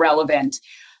more relevant.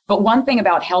 But one thing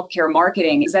about healthcare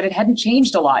marketing is that it hadn't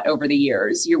changed a lot over the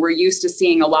years. You were used to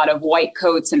seeing a lot of white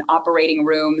coats and operating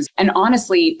rooms, and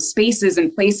honestly, spaces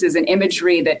and places and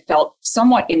imagery that felt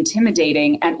somewhat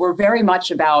intimidating and were very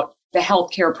much about the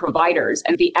healthcare providers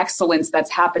and the excellence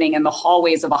that's happening in the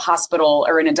hallways of a hospital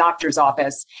or in a doctor's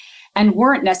office, and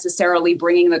weren't necessarily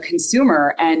bringing the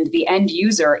consumer and the end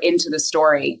user into the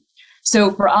story.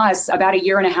 So for us, about a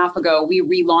year and a half ago, we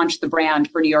relaunched the brand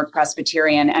for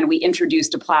NewYork-Presbyterian, and we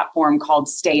introduced a platform called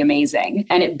Stay Amazing.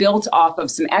 And it built off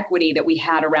of some equity that we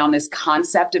had around this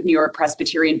concept of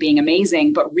NewYork-Presbyterian being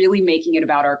amazing, but really making it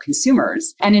about our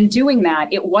consumers. And in doing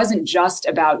that, it wasn't just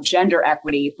about gender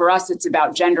equity. For us, it's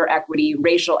about gender equity,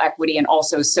 racial equity, and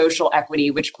also social equity,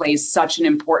 which plays such an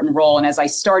important role. And as I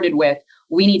started with,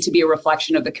 we need to be a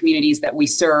reflection of the communities that we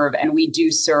serve, and we do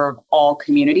serve all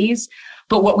communities.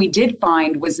 But what we did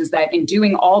find is that in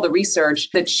doing all the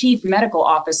research, the chief medical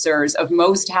officers of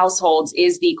most households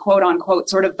is the quote unquote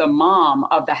sort of the mom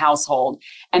of the household.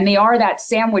 And they are that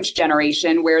sandwich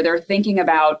generation where they're thinking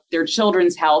about their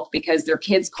children's health because their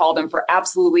kids call them for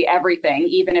absolutely everything,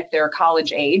 even if they're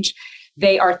college age.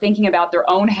 They are thinking about their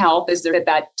own health as they're at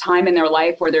that time in their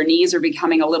life where their knees are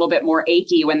becoming a little bit more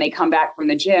achy when they come back from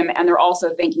the gym. And they're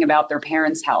also thinking about their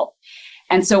parents' health.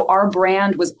 And so our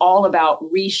brand was all about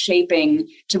reshaping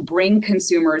to bring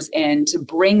consumers in, to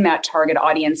bring that target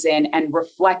audience in and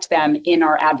reflect them in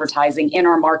our advertising, in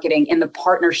our marketing, in the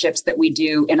partnerships that we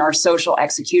do, in our social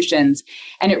executions.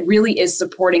 And it really is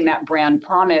supporting that brand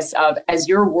promise of as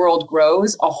your world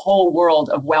grows, a whole world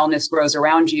of wellness grows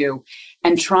around you.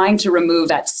 And trying to remove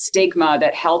that stigma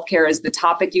that healthcare is the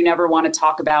topic you never want to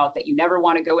talk about, that you never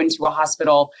want to go into a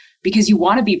hospital because you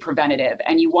want to be preventative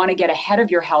and you want to get ahead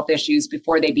of your health issues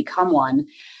before they become one.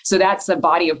 So that's a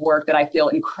body of work that I feel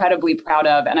incredibly proud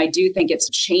of. And I do think it's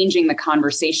changing the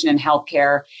conversation in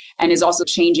healthcare and is also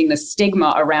changing the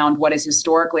stigma around what has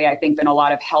historically, I think, been a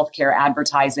lot of healthcare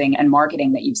advertising and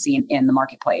marketing that you've seen in the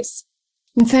marketplace.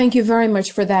 And thank you very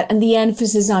much for that. And the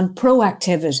emphasis on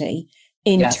proactivity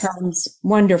in terms,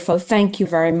 wonderful. Thank you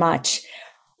very much.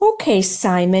 Okay,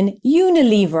 Simon,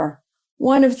 Unilever,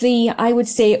 one of the, I would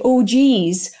say,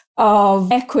 OGs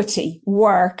of equity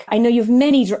work. I know you have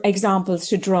many examples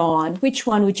to draw on. Which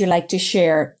one would you like to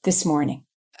share this morning?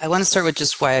 I want to start with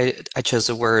just why I chose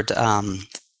the word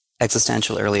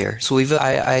existential earlier. So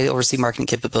I oversee marketing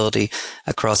capability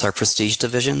across our prestige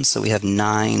division. So we have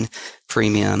 9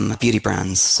 premium beauty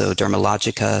brands. So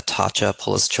Dermalogica, Tatcha,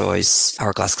 Paula's Choice,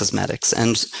 Hourglass Cosmetics.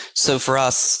 And so for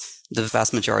us, the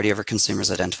vast majority of our consumers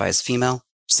identify as female.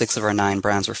 6 of our 9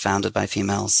 brands were founded by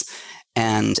females,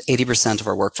 and 80% of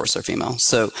our workforce are female.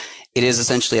 So it is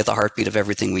essentially at the heartbeat of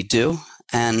everything we do.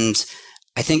 And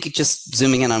I think just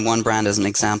zooming in on one brand as an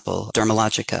example,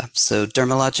 Dermalogica. So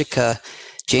Dermalogica,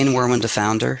 Jane Werman, the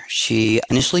founder, she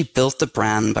initially built the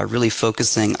brand by really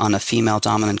focusing on a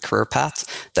female-dominant career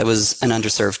path that was an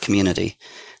underserved community.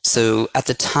 So at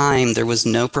the time, there was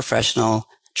no professional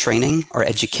training or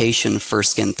education for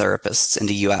skin therapists in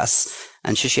the US.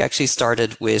 And she actually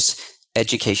started with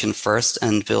education first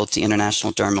and built the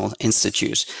International Dermal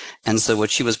Institute. And so what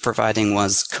she was providing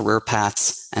was career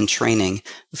paths and training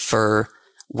for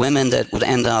women that would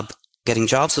end up getting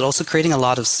jobs, but also creating a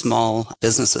lot of small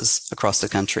businesses across the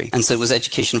country. And so it was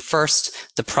education first.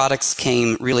 The products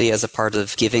came really as a part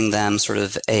of giving them sort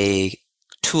of a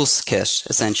tools kit,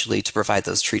 essentially, to provide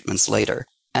those treatments later.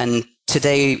 And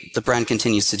today, the brand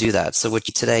continues to do that. So what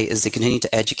today is they continue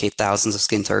to educate thousands of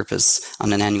skin therapists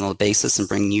on an annual basis and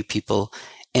bring new people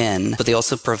in, but they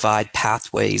also provide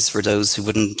pathways for those who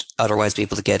wouldn't otherwise be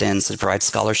able to get in. So they provide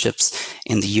scholarships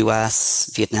in the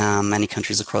US, Vietnam, many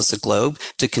countries across the globe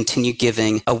to continue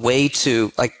giving a way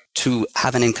to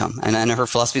have an income. And her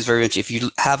philosophy is very much, if you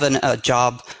have a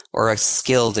job or a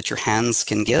skill that your hands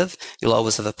can give, you'll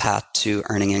always have a path to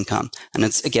earning income. And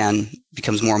it's, again,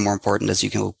 becomes more and more important as you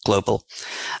go global.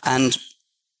 And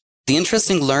the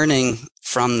interesting learning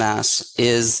from that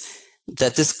is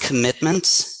that this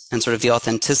commitment and sort of the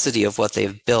authenticity of what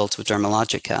they've built with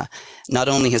Dermalogica not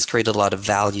only has created a lot of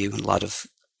value in a lot of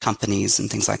companies and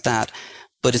things like that,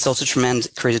 but it's also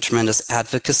created tremendous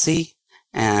advocacy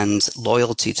and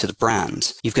loyalty to the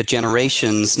brand. You've got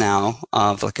generations now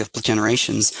of like a couple of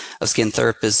generations of skin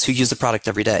therapists who use the product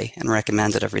every day and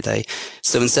recommend it every day.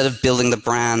 So instead of building the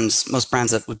brands, most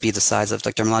brands that would be the size of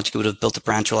like Dermalogica would have built the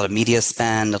brand through a lot of media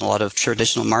spend and a lot of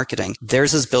traditional marketing.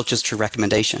 Theirs is built just through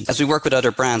recommendation. As we work with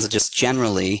other brands, it just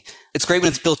generally, it's great when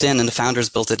it's built in and the founders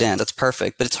built it in. That's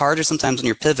perfect. But it's harder sometimes when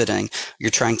you're pivoting,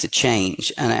 you're trying to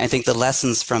change. And I think the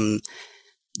lessons from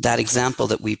that example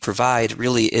that we provide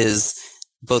really is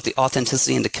both the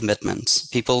authenticity and the commitment.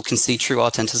 People can see true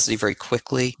authenticity very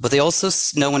quickly, but they also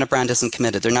know when a brand isn't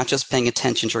committed. They're not just paying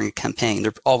attention during a campaign.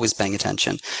 They're always paying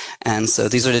attention. And so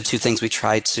these are the two things we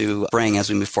try to bring as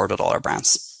we move forward with all our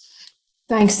brands.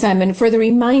 Thanks, Simon, for the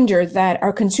reminder that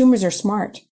our consumers are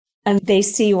smart and they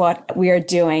see what we are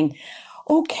doing.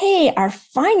 Okay, our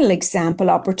final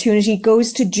example opportunity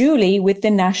goes to Julie with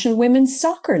the National Women's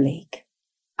Soccer League.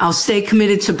 I'll stay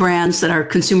committed to brands that our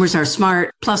consumers are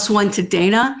smart. +1 to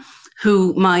Dana,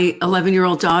 who my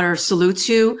 11-year-old daughter salutes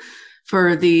you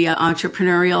for the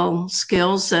entrepreneurial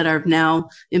skills that have now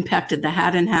impacted the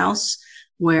Haddon house,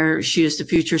 where she is the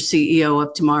future CEO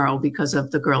of tomorrow because of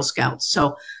the Girl Scouts.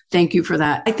 So thank you for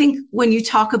that. I think when you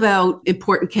talk about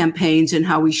important campaigns and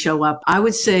how we show up, I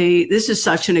would say this is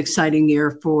such an exciting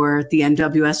year for the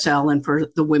NWSL and for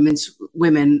the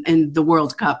women in the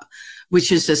World Cup, which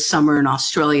is this summer in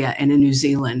Australia and in New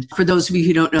Zealand. For those of you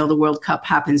who don't know, the World Cup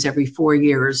happens every 4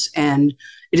 years, and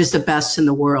it is the best in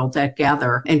the world that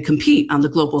gather and compete on the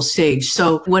global stage.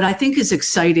 So what I think is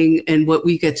exciting and what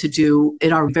we get to do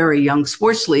in our very young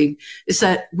sports league is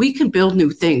that we can build new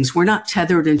things. We're not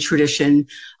tethered in tradition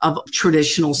of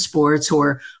traditional sports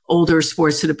or older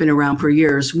sports that have been around for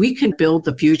years. We can build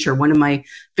the future. One of my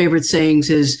favorite sayings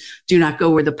is, do not go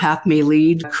where the path may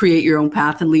lead, create your own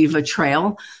path and leave a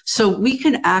trail. So we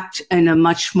can act in a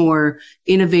much more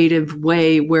innovative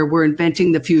way where we're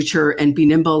inventing the future and be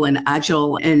nimble and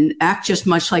agile and act just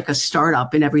much like a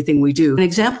startup in everything we do. An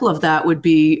example of that would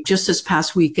be just this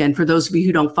past weekend. For those of you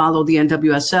who don't follow the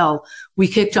NWSL, we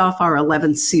kicked off our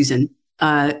 11th season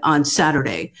on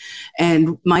Saturday.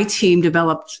 And my team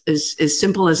developed, as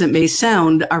simple as it may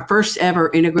sound, our first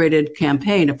ever integrated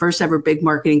campaign, a first ever big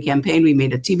marketing campaign. We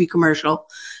made a TV commercial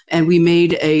and we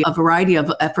made a variety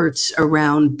of efforts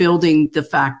around building the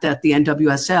fact that the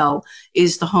NWSL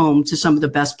is the home to some of the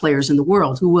best players in the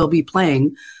world who will be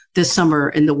playing this summer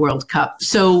in the World Cup.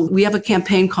 So we have a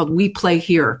campaign called We Play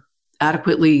Here,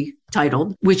 adequately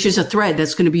titled, which is a thread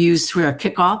that's going to be used for a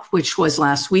kickoff, which was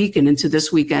last week and into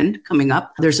this weekend coming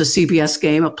up. There's a CBS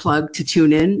game, a plug to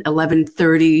tune in,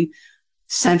 11:30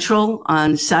 Central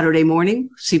on Saturday morning,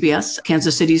 CBS.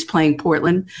 Kansas City's playing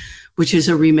Portland, which is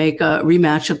a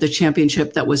rematch of the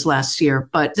championship that was last year.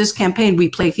 But this campaign, We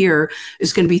Play Here,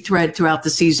 is going to be thread throughout the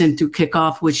season through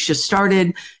kickoff, which just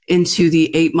started, into the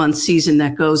 8-month season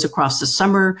that goes across the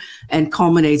summer and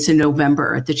culminates in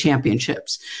November at the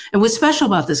championships. And what's special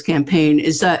about this campaign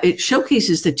is that it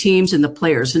showcases the teams and the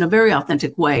players in a very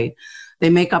authentic way. They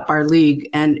make up our league,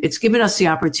 and it's given us the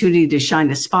opportunity to shine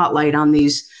a spotlight on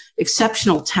these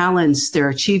exceptional talents, their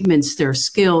achievements, their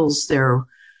skills, their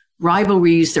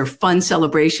rivalries, their fun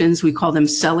celebrations. We call them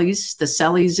Sellies, the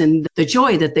Sellies, and the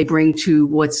joy that they bring to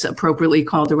what's appropriately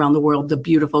called around the world the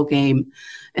beautiful game.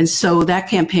 And so that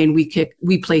campaign,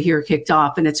 We Play Here, kicked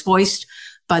off, and it's voiced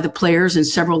by the players in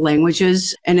several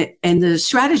languages. And the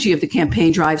strategy of the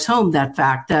campaign drives home that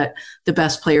fact that the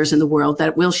best players in the world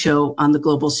that will show on the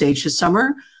global stage this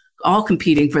summer, all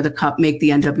competing for the cup, make the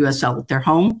NWSL their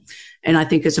home. And I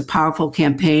think it's a powerful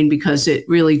campaign because it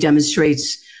really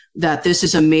demonstrates that this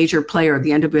is a major player.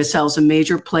 The NWSL is a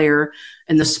major player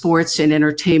in the sports and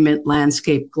entertainment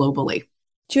landscape globally.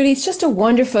 Julie, it's just a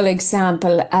wonderful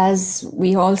example, as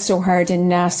we also heard in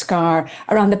NASCAR,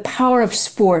 around the power of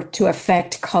sport to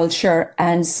affect culture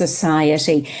and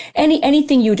society.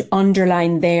 Anything you'd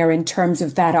underline there in terms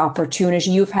of that opportunity?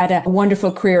 You've had a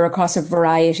wonderful career across a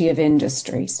variety of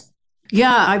industries.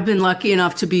 Yeah, I've been lucky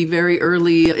enough to be very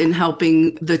early in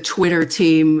helping the Twitter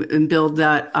team and build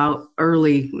that out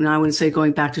early. And I would say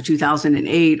going back to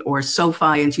 2008 or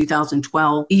SoFi in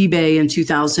 2012, eBay in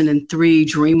 2003,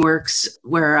 DreamWorks,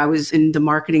 where I was in the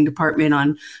marketing department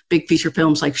on big feature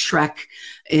films like Shrek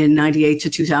in 98 to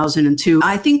 2002.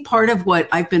 I think part of what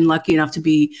I've been lucky enough to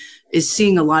be is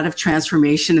seeing a lot of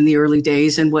transformation in the early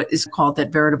days and what is called that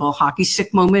veritable hockey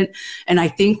stick moment. And I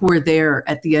think we're there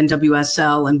at the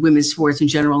NWSL and women's sports in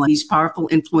general, and these powerful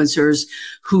influencers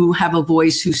who have a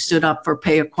voice, who stood up for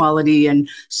pay equality and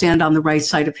stand on the right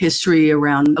side of history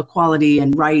around equality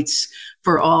and rights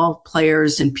for all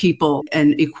players and people.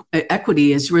 And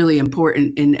equity is really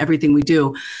important in everything we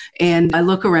do. And I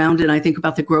look around and I think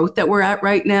about the growth that we're at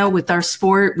right now with our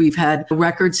sport. We've had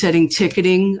record-setting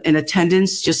ticketing and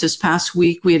attendance. Just this past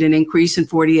week, we had an increase in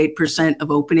 48%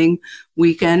 of opening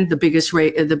weekend, the biggest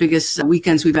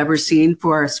weekends we've ever seen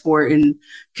for our sport in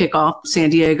kickoff.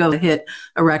 San Diego hit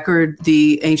a record.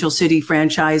 The Angel City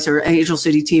franchise or Angel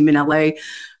City team in LA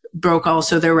broke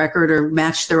also their record or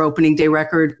matched their opening day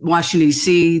record. Washington,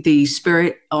 D.C., the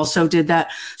Spirit also did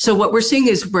that. So what we're seeing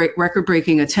is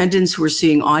record-breaking attendance. We're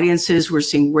seeing audiences. We're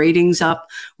seeing ratings up.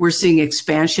 We're seeing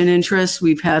expansion interest.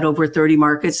 We've had over 30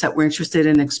 markets that were interested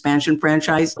in expansion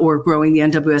franchise or growing the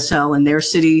NWSL in their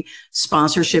city.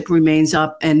 Sponsorship remains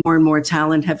up and more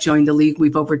talent have joined the league.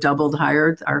 We've over doubled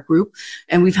hired our group.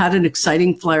 And we've had an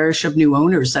exciting flourish of new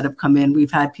owners that have come in. We've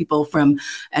had people from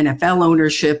NFL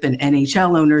ownership and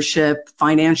NHL ownership,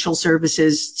 financial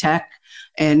services, tech,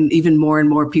 and even more and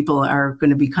more people are going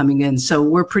to be coming in. So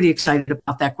we're pretty excited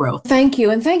about that growth. Thank you.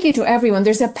 And thank you to everyone.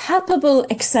 There's a palpable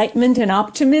excitement and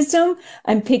optimism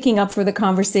I'm picking up for the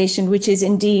conversation, which is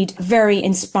indeed very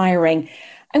inspiring.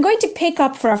 I'm going to pick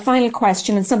up for our final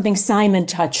question on something Simon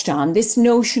touched on, this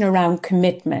notion around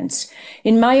commitments.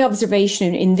 In my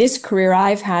observation in this career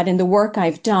I've had, in the work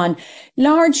I've done,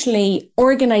 largely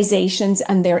organizations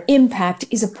and their impact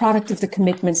is a product of the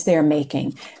commitments they're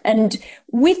making. And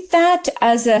with that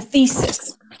as a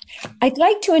thesis, I'd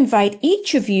like to invite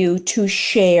each of you to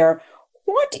share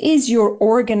what is your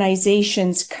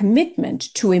organization's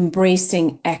commitment to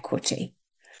embracing equity?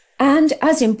 And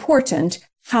as important,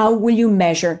 how will you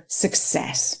measure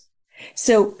success?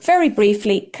 So very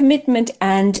briefly, commitment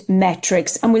and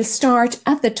metrics. And we'll start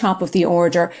at the top of the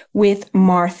order with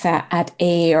Martha at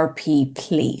AARP,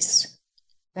 please.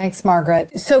 Thanks,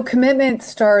 Margaret. So commitment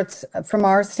starts from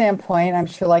our standpoint, I'm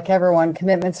sure like everyone,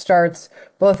 commitment starts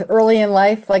both early in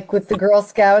life, like with the Girl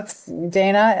Scouts.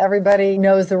 Dana, everybody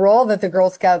knows the role that the Girl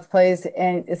Scouts plays,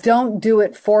 and don't do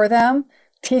it for them.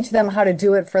 Teach them how to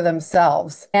do it for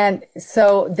themselves. And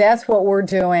so that's what we're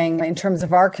doing in terms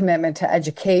of our commitment to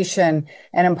education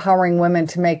and empowering women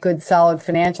to make good, solid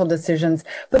financial decisions.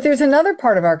 But there's another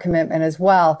part of our commitment as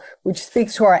well, which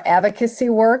speaks to our advocacy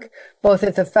work, both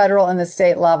at the federal and the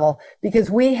state level, because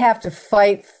we have to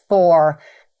fight for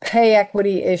pay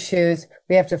equity issues.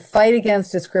 We have to fight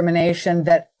against discrimination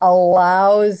that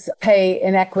allows pay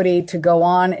inequity to go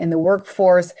on in the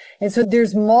workforce. And so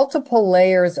there's multiple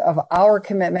layers of our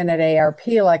commitment at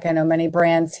AARP, like I know many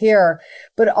brands here.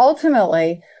 But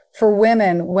ultimately, for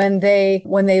women, when they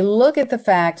look at the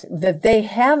fact that they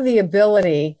have the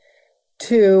ability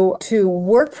to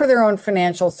work for their own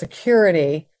financial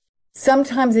security,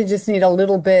 sometimes they just need a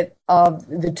little bit of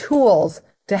the tools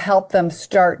to help them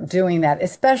start doing that,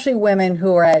 especially women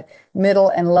who are at middle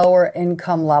and lower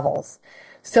income levels.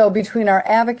 So between our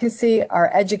advocacy, our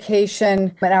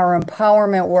education, and our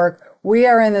empowerment work, we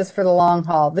are in this for the long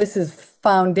haul. This is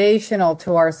foundational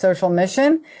to our social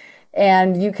mission.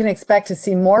 And you can expect to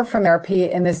see more from AARP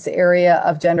in this area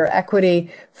of gender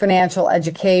equity, financial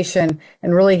education,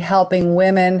 and really helping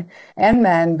women and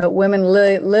men, but women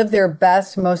live their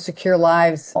best, most secure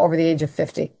lives over the age of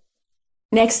 50.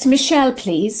 Next, Michelle,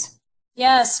 please.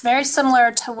 Yes, very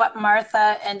similar to what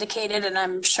Martha indicated, and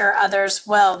I'm sure others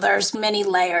will. There's many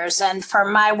layers. And for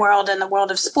my world and the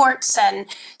world of sports, and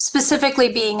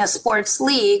specifically being a sports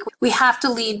league, we have to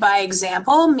lead by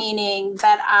example, meaning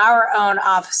that our own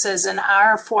offices and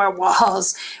our four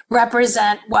walls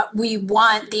represent what we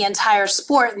want the entire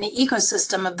sport and the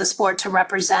ecosystem of the sport to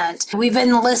represent. We've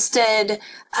enlisted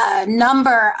a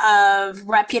number of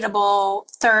reputable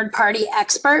third-party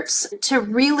experts to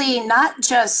really not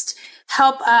just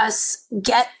help us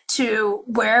get to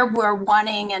where we're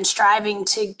wanting and striving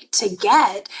to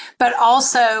get, but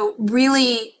also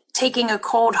really taking a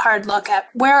cold, hard look at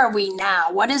where are we now?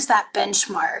 What is that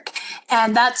benchmark?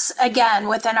 And that's, again,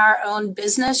 within our own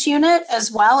business unit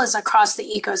as well as across the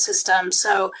ecosystem.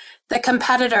 So the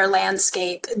competitor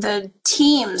landscape, the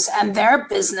teams and their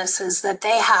businesses that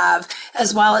they have,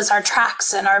 as well as our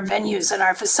tracks and our venues and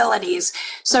our facilities.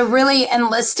 So really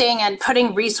enlisting and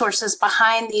putting resources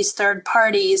behind these third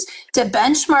parties to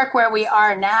benchmark where we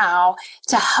are now,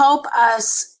 to help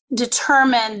us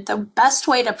determine the best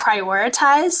way to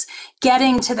prioritize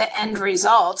getting to the end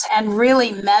result, and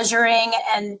really measuring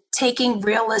and taking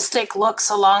realistic looks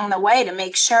along the way to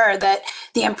make sure that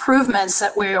the improvements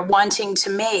that we're wanting to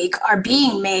make are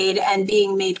being made and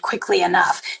being made quickly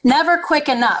enough. Never quick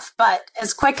enough, but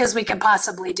as quick as we can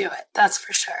possibly do it. That's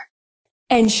for sure.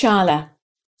 Enshalla.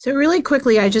 So really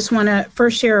quickly, I just want to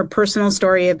first share a personal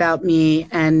story about me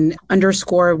and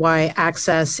underscore why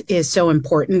access is so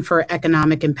important for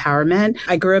economic empowerment.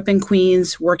 I grew up in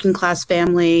Queens, working class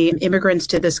family, immigrants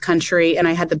to this country, and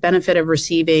I had the benefit of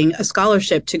receiving a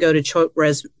scholarship to go to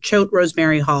Choate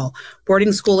Rosemary Hall,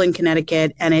 boarding school in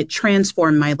Connecticut, and it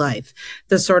transformed my life.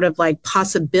 The sort of like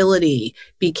possibility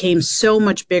became so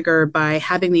much bigger by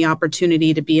having the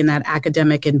opportunity to be in that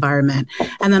academic environment.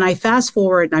 And then I fast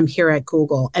forward and I'm here at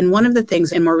Google. And one of the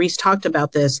things, and Maurice talked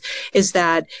about this, is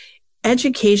that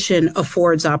education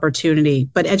affords opportunity,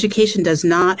 but education does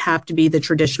not have to be the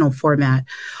traditional format.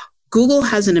 Google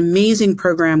has an amazing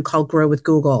program called Grow with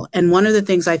Google. And one of the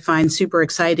things I find super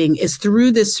exciting is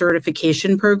through this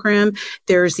certification program,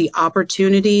 there's the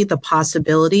opportunity, the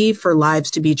possibility for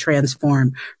lives to be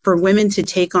transformed, for women to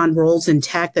take on roles in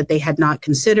tech that they had not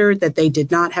considered, that they did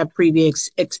not have previous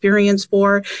experience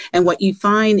for. And what you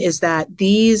find is that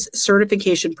these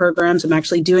certification programs, I'm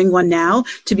actually doing one now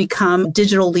to become a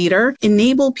digital leader,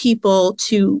 enable people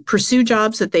to pursue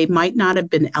jobs that they might not have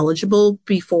been eligible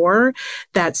before,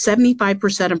 that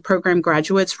 75% of program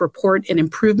graduates report an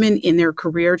improvement in their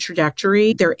career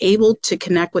trajectory. They're able to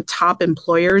connect with top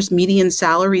employers. Median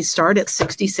salaries start at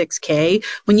 $66K.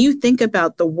 When you think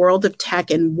about the world of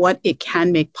tech and what it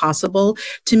can make possible,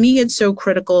 to me, it's so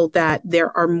critical that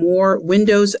there are more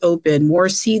windows open, more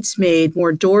seats made,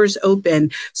 more doors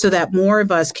open, so that more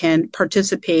of us can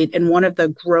participate in one of the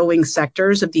growing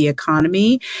sectors of the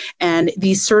economy. And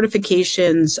these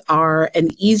certifications are an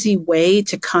easy way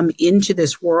to come into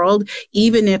this world,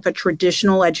 even if a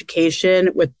traditional education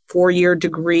with 4-year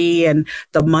degree and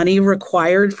the money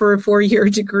required for a 4-year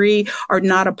degree are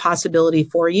not a possibility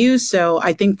for you. So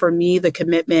I think for me, the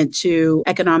commitment to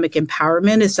economic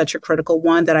empowerment is such a critical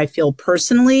one that I feel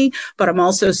personally, but I'm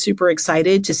also super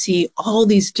excited to see all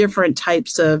these different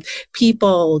types of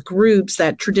people, groups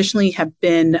that traditionally have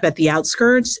been at the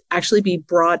outskirts actually be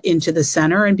brought into the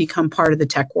center and become part of the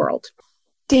tech world.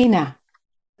 Dana.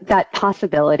 That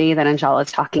possibility that Enshalla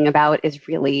is talking about is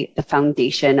really the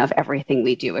foundation of everything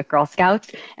we do at Girl Scouts.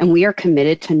 And we are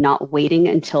committed to not waiting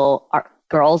until our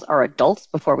girls are adults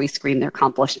before we scream their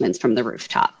accomplishments from the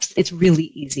rooftops. It's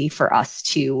really easy for us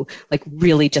to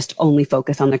really just only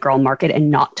focus on the girl market and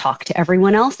not talk to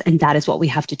everyone else. And that is what we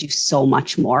have to do so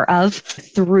much more of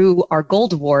through our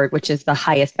Gold Award, which is the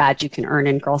highest badge you can earn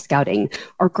in Girl Scouting.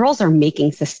 Our girls are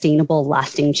making sustainable,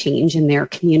 lasting change in their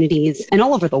communities and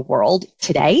all over the world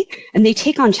today. And they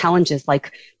take on challenges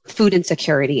like food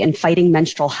insecurity and fighting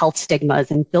menstrual health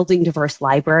stigmas and building diverse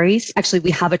libraries. Actually,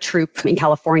 we have a troop in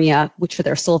California, which for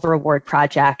their Silver Award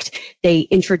project, they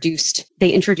introduced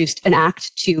an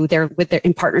act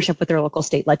in partnership with their local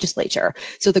state legislature.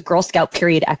 So the Girl Scout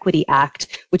Period Equity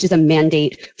Act, which is a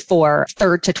mandate for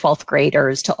 3rd to 12th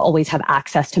graders to always have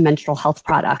access to menstrual health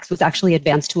products, was actually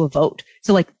advanced to a vote.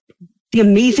 So the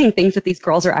amazing things that these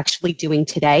girls are actually doing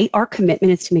today, our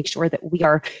commitment is to make sure that we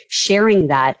are sharing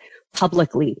that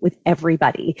publicly with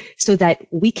everybody so that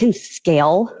we can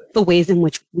scale the ways in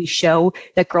which we show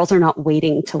that girls are not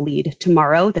waiting to lead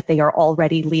tomorrow, that they are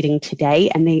already leading today,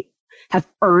 and they have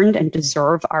earned and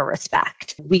deserve our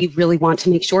respect. We really want to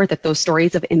make sure that those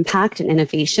stories of impact and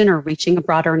innovation are reaching a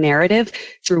broader narrative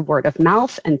through word of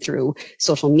mouth and through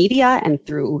social media and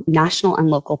through national and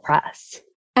local press.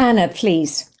 Anna,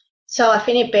 please. So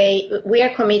Affinipay, we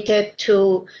are committed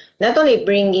to not only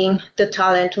bringing the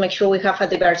talent to make sure we have a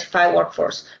diversified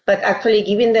workforce, but actually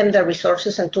giving them the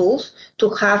resources and tools to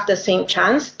have the same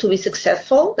chance to be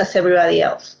successful as everybody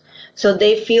else. So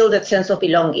they feel that sense of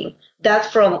belonging. That's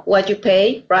from what you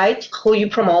pay, right? Who you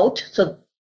promote. So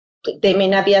they may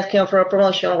not be asking for a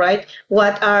promotion, right?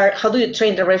 How do you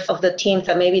train the rest of the teams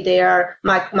that maybe there are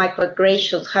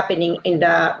microaggressions happening in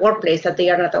the workplace that they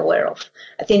are not aware of?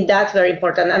 I think that's very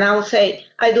important. And I will say,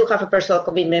 I do have a personal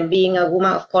commitment. Being a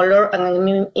woman of color and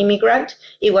an immigrant,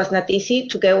 it was not easy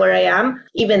to get where I am.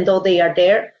 Even though they are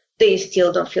there, they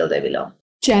still don't feel they belong.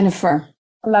 Jennifer.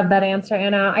 I love that answer,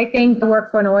 Anna. I think I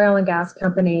work for an oil and gas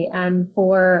company. And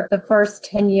for the first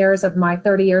 10 years of my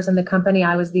 30 years in the company,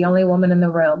 I was the only woman in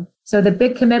the room. So the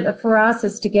big commitment for us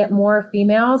is to get more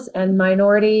females and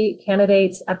minority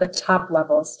candidates at the top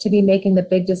levels to be making the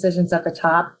big decisions at the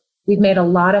top. We've made a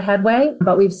lot of headway,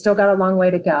 but we've still got a long way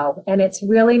to go. And it's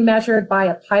really measured by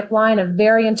a pipeline, a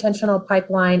very intentional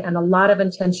pipeline, and a lot of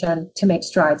intention to make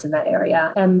strides in that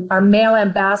area. And our male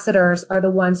ambassadors are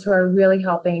the ones who are really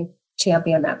helping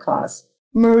champion that cause.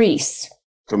 Maurice.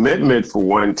 Commitment for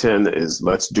OneTen is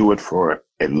let's do it for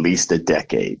at least a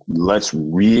decade. Let's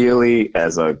really,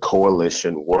 as a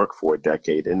coalition, work for a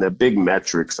decade. And the big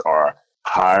metrics are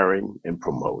hiring and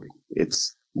promoting.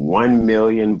 It's 1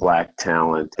 million Black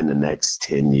talent in the next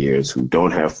 10 years who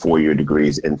don't have 4-year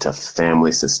degrees into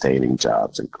family-sustaining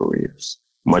jobs and careers.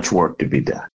 Much work to be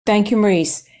done. Thank you,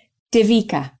 Maurice.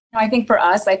 Devika. I think for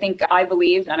us, I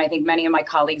believe, and I think many of my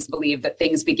colleagues believe that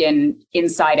things begin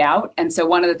inside out. And so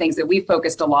one of the things that we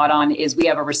focused a lot on is we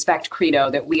have a respect credo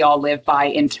that we all live by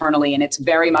internally, and it's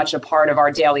very much a part of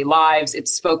our daily lives.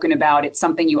 It's spoken about. It's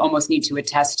something you almost need to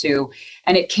attest to.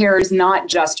 And it cares not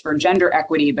just for gender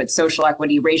equity, but social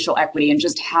equity, racial equity, and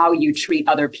just how you treat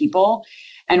other people.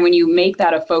 And when you make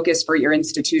that a focus for your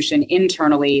institution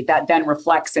internally, that then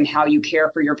reflects in how you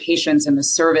care for your patients and the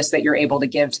service that you're able to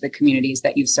give to the communities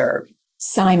that you serve.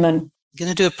 Simon. I'm going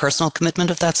to do a personal commitment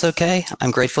if that's okay.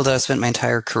 I'm grateful that I've spent my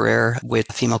entire career with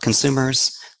female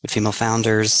consumers, with female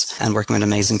founders, and working with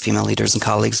amazing female leaders and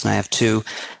colleagues. And I have 2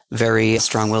 very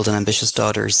strong-willed and ambitious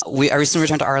daughters. I recently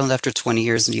returned to Ireland after 20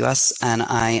 years in the US, and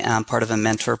I am part of a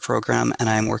mentor program, and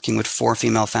I'm working with 4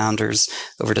 female founders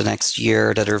over the next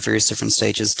year that are at various different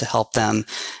stages to help them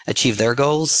achieve their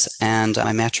goals. And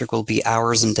my metric will be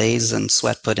hours and days and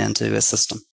sweat put into a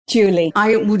system. Julie.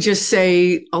 I would just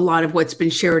say a lot of what's been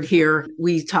shared here.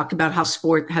 We talked about how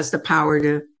sport has the power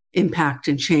to impact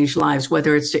and change lives,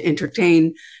 whether it's to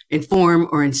entertain, inform,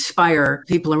 or inspire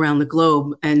people around the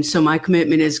globe. And so my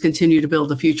commitment is continue to build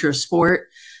the future of sport,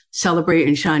 celebrate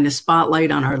and shine the spotlight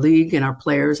on our league and our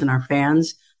players and our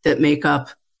fans that make up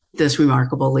this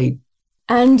remarkable league.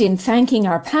 And in thanking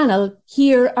our panel,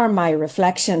 here are my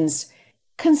reflections.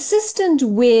 Consistent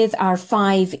with our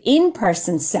 5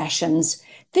 in-person sessions,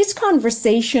 this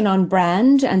conversation on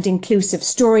brand and inclusive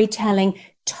storytelling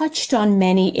touched on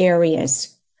many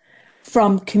areas.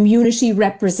 From community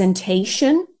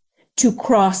representation to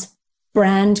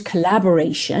cross-brand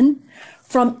collaboration,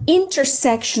 from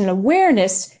intersectional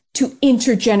awareness to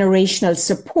intergenerational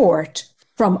support,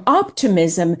 from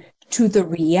optimism to the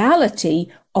reality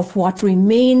of what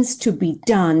remains to be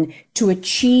done to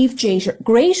achieve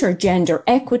greater gender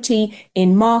equity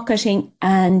in marketing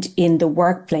and in the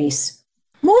workplace.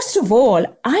 Most of all,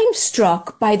 I'm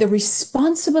struck by the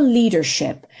responsible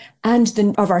leadership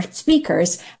of our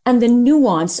speakers and the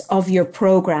nuance of your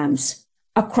programs.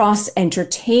 Across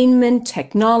entertainment,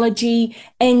 technology,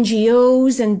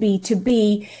 NGOs, and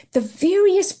B2B, the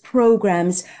various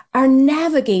programs are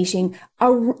navigating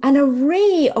an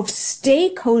array of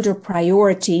stakeholder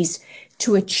priorities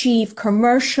to achieve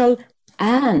commercial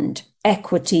and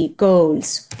equity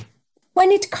goals. When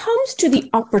it comes to the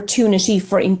opportunity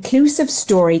for inclusive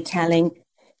storytelling,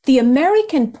 the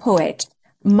American poet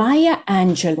Maya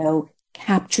Angelou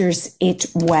captures it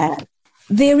well.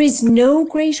 There is no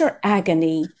greater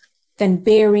agony than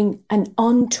bearing an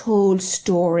untold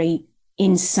story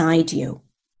inside you.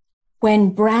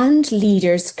 When brand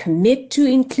leaders commit to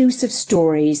inclusive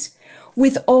stories,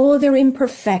 with all their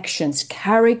imperfections,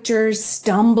 characters,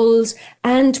 stumbles,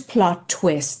 and plot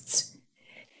twists,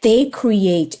 they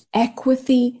create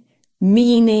equity,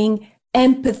 meaning,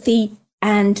 empathy,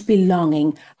 and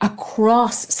belonging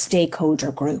across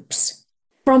stakeholder groups.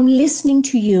 From listening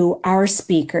to you, our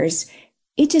speakers,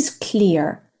 it is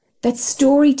clear that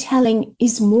storytelling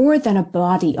is more than a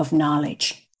body of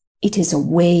knowledge. It is a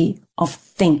way of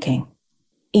thinking.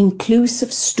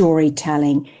 Inclusive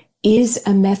storytelling is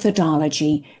a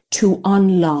methodology to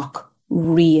unlock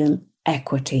real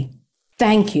equity.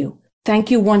 Thank you.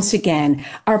 Thank you once again,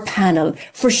 our panel,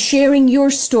 for sharing your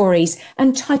stories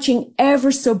and touching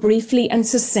ever so briefly and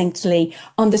succinctly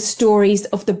on the stories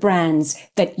of the brands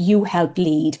that you help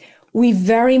lead. We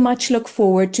very much look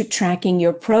forward to tracking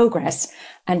your progress.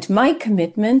 And my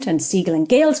commitment and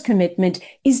Siegel+Gale's commitment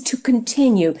is to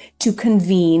continue to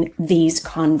convene these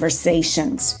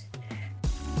conversations.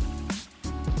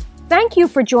 Thank you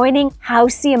for joining How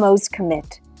CMOs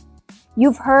Commit.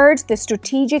 You've heard the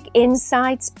strategic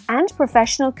insights and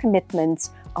professional commitments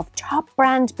of top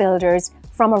brand builders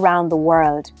from around the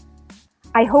world.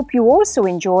 I hope you also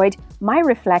enjoyed my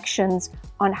reflections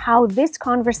on how this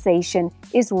conversation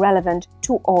is relevant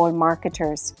to all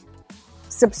marketers.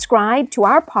 Subscribe to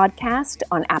our podcast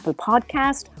on Apple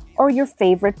Podcast or your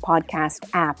favorite podcast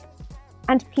app.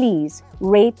 And please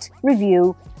rate,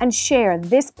 review, and share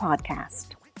this podcast.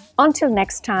 Until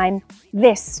next time,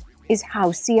 this is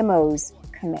how CMOs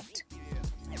commit.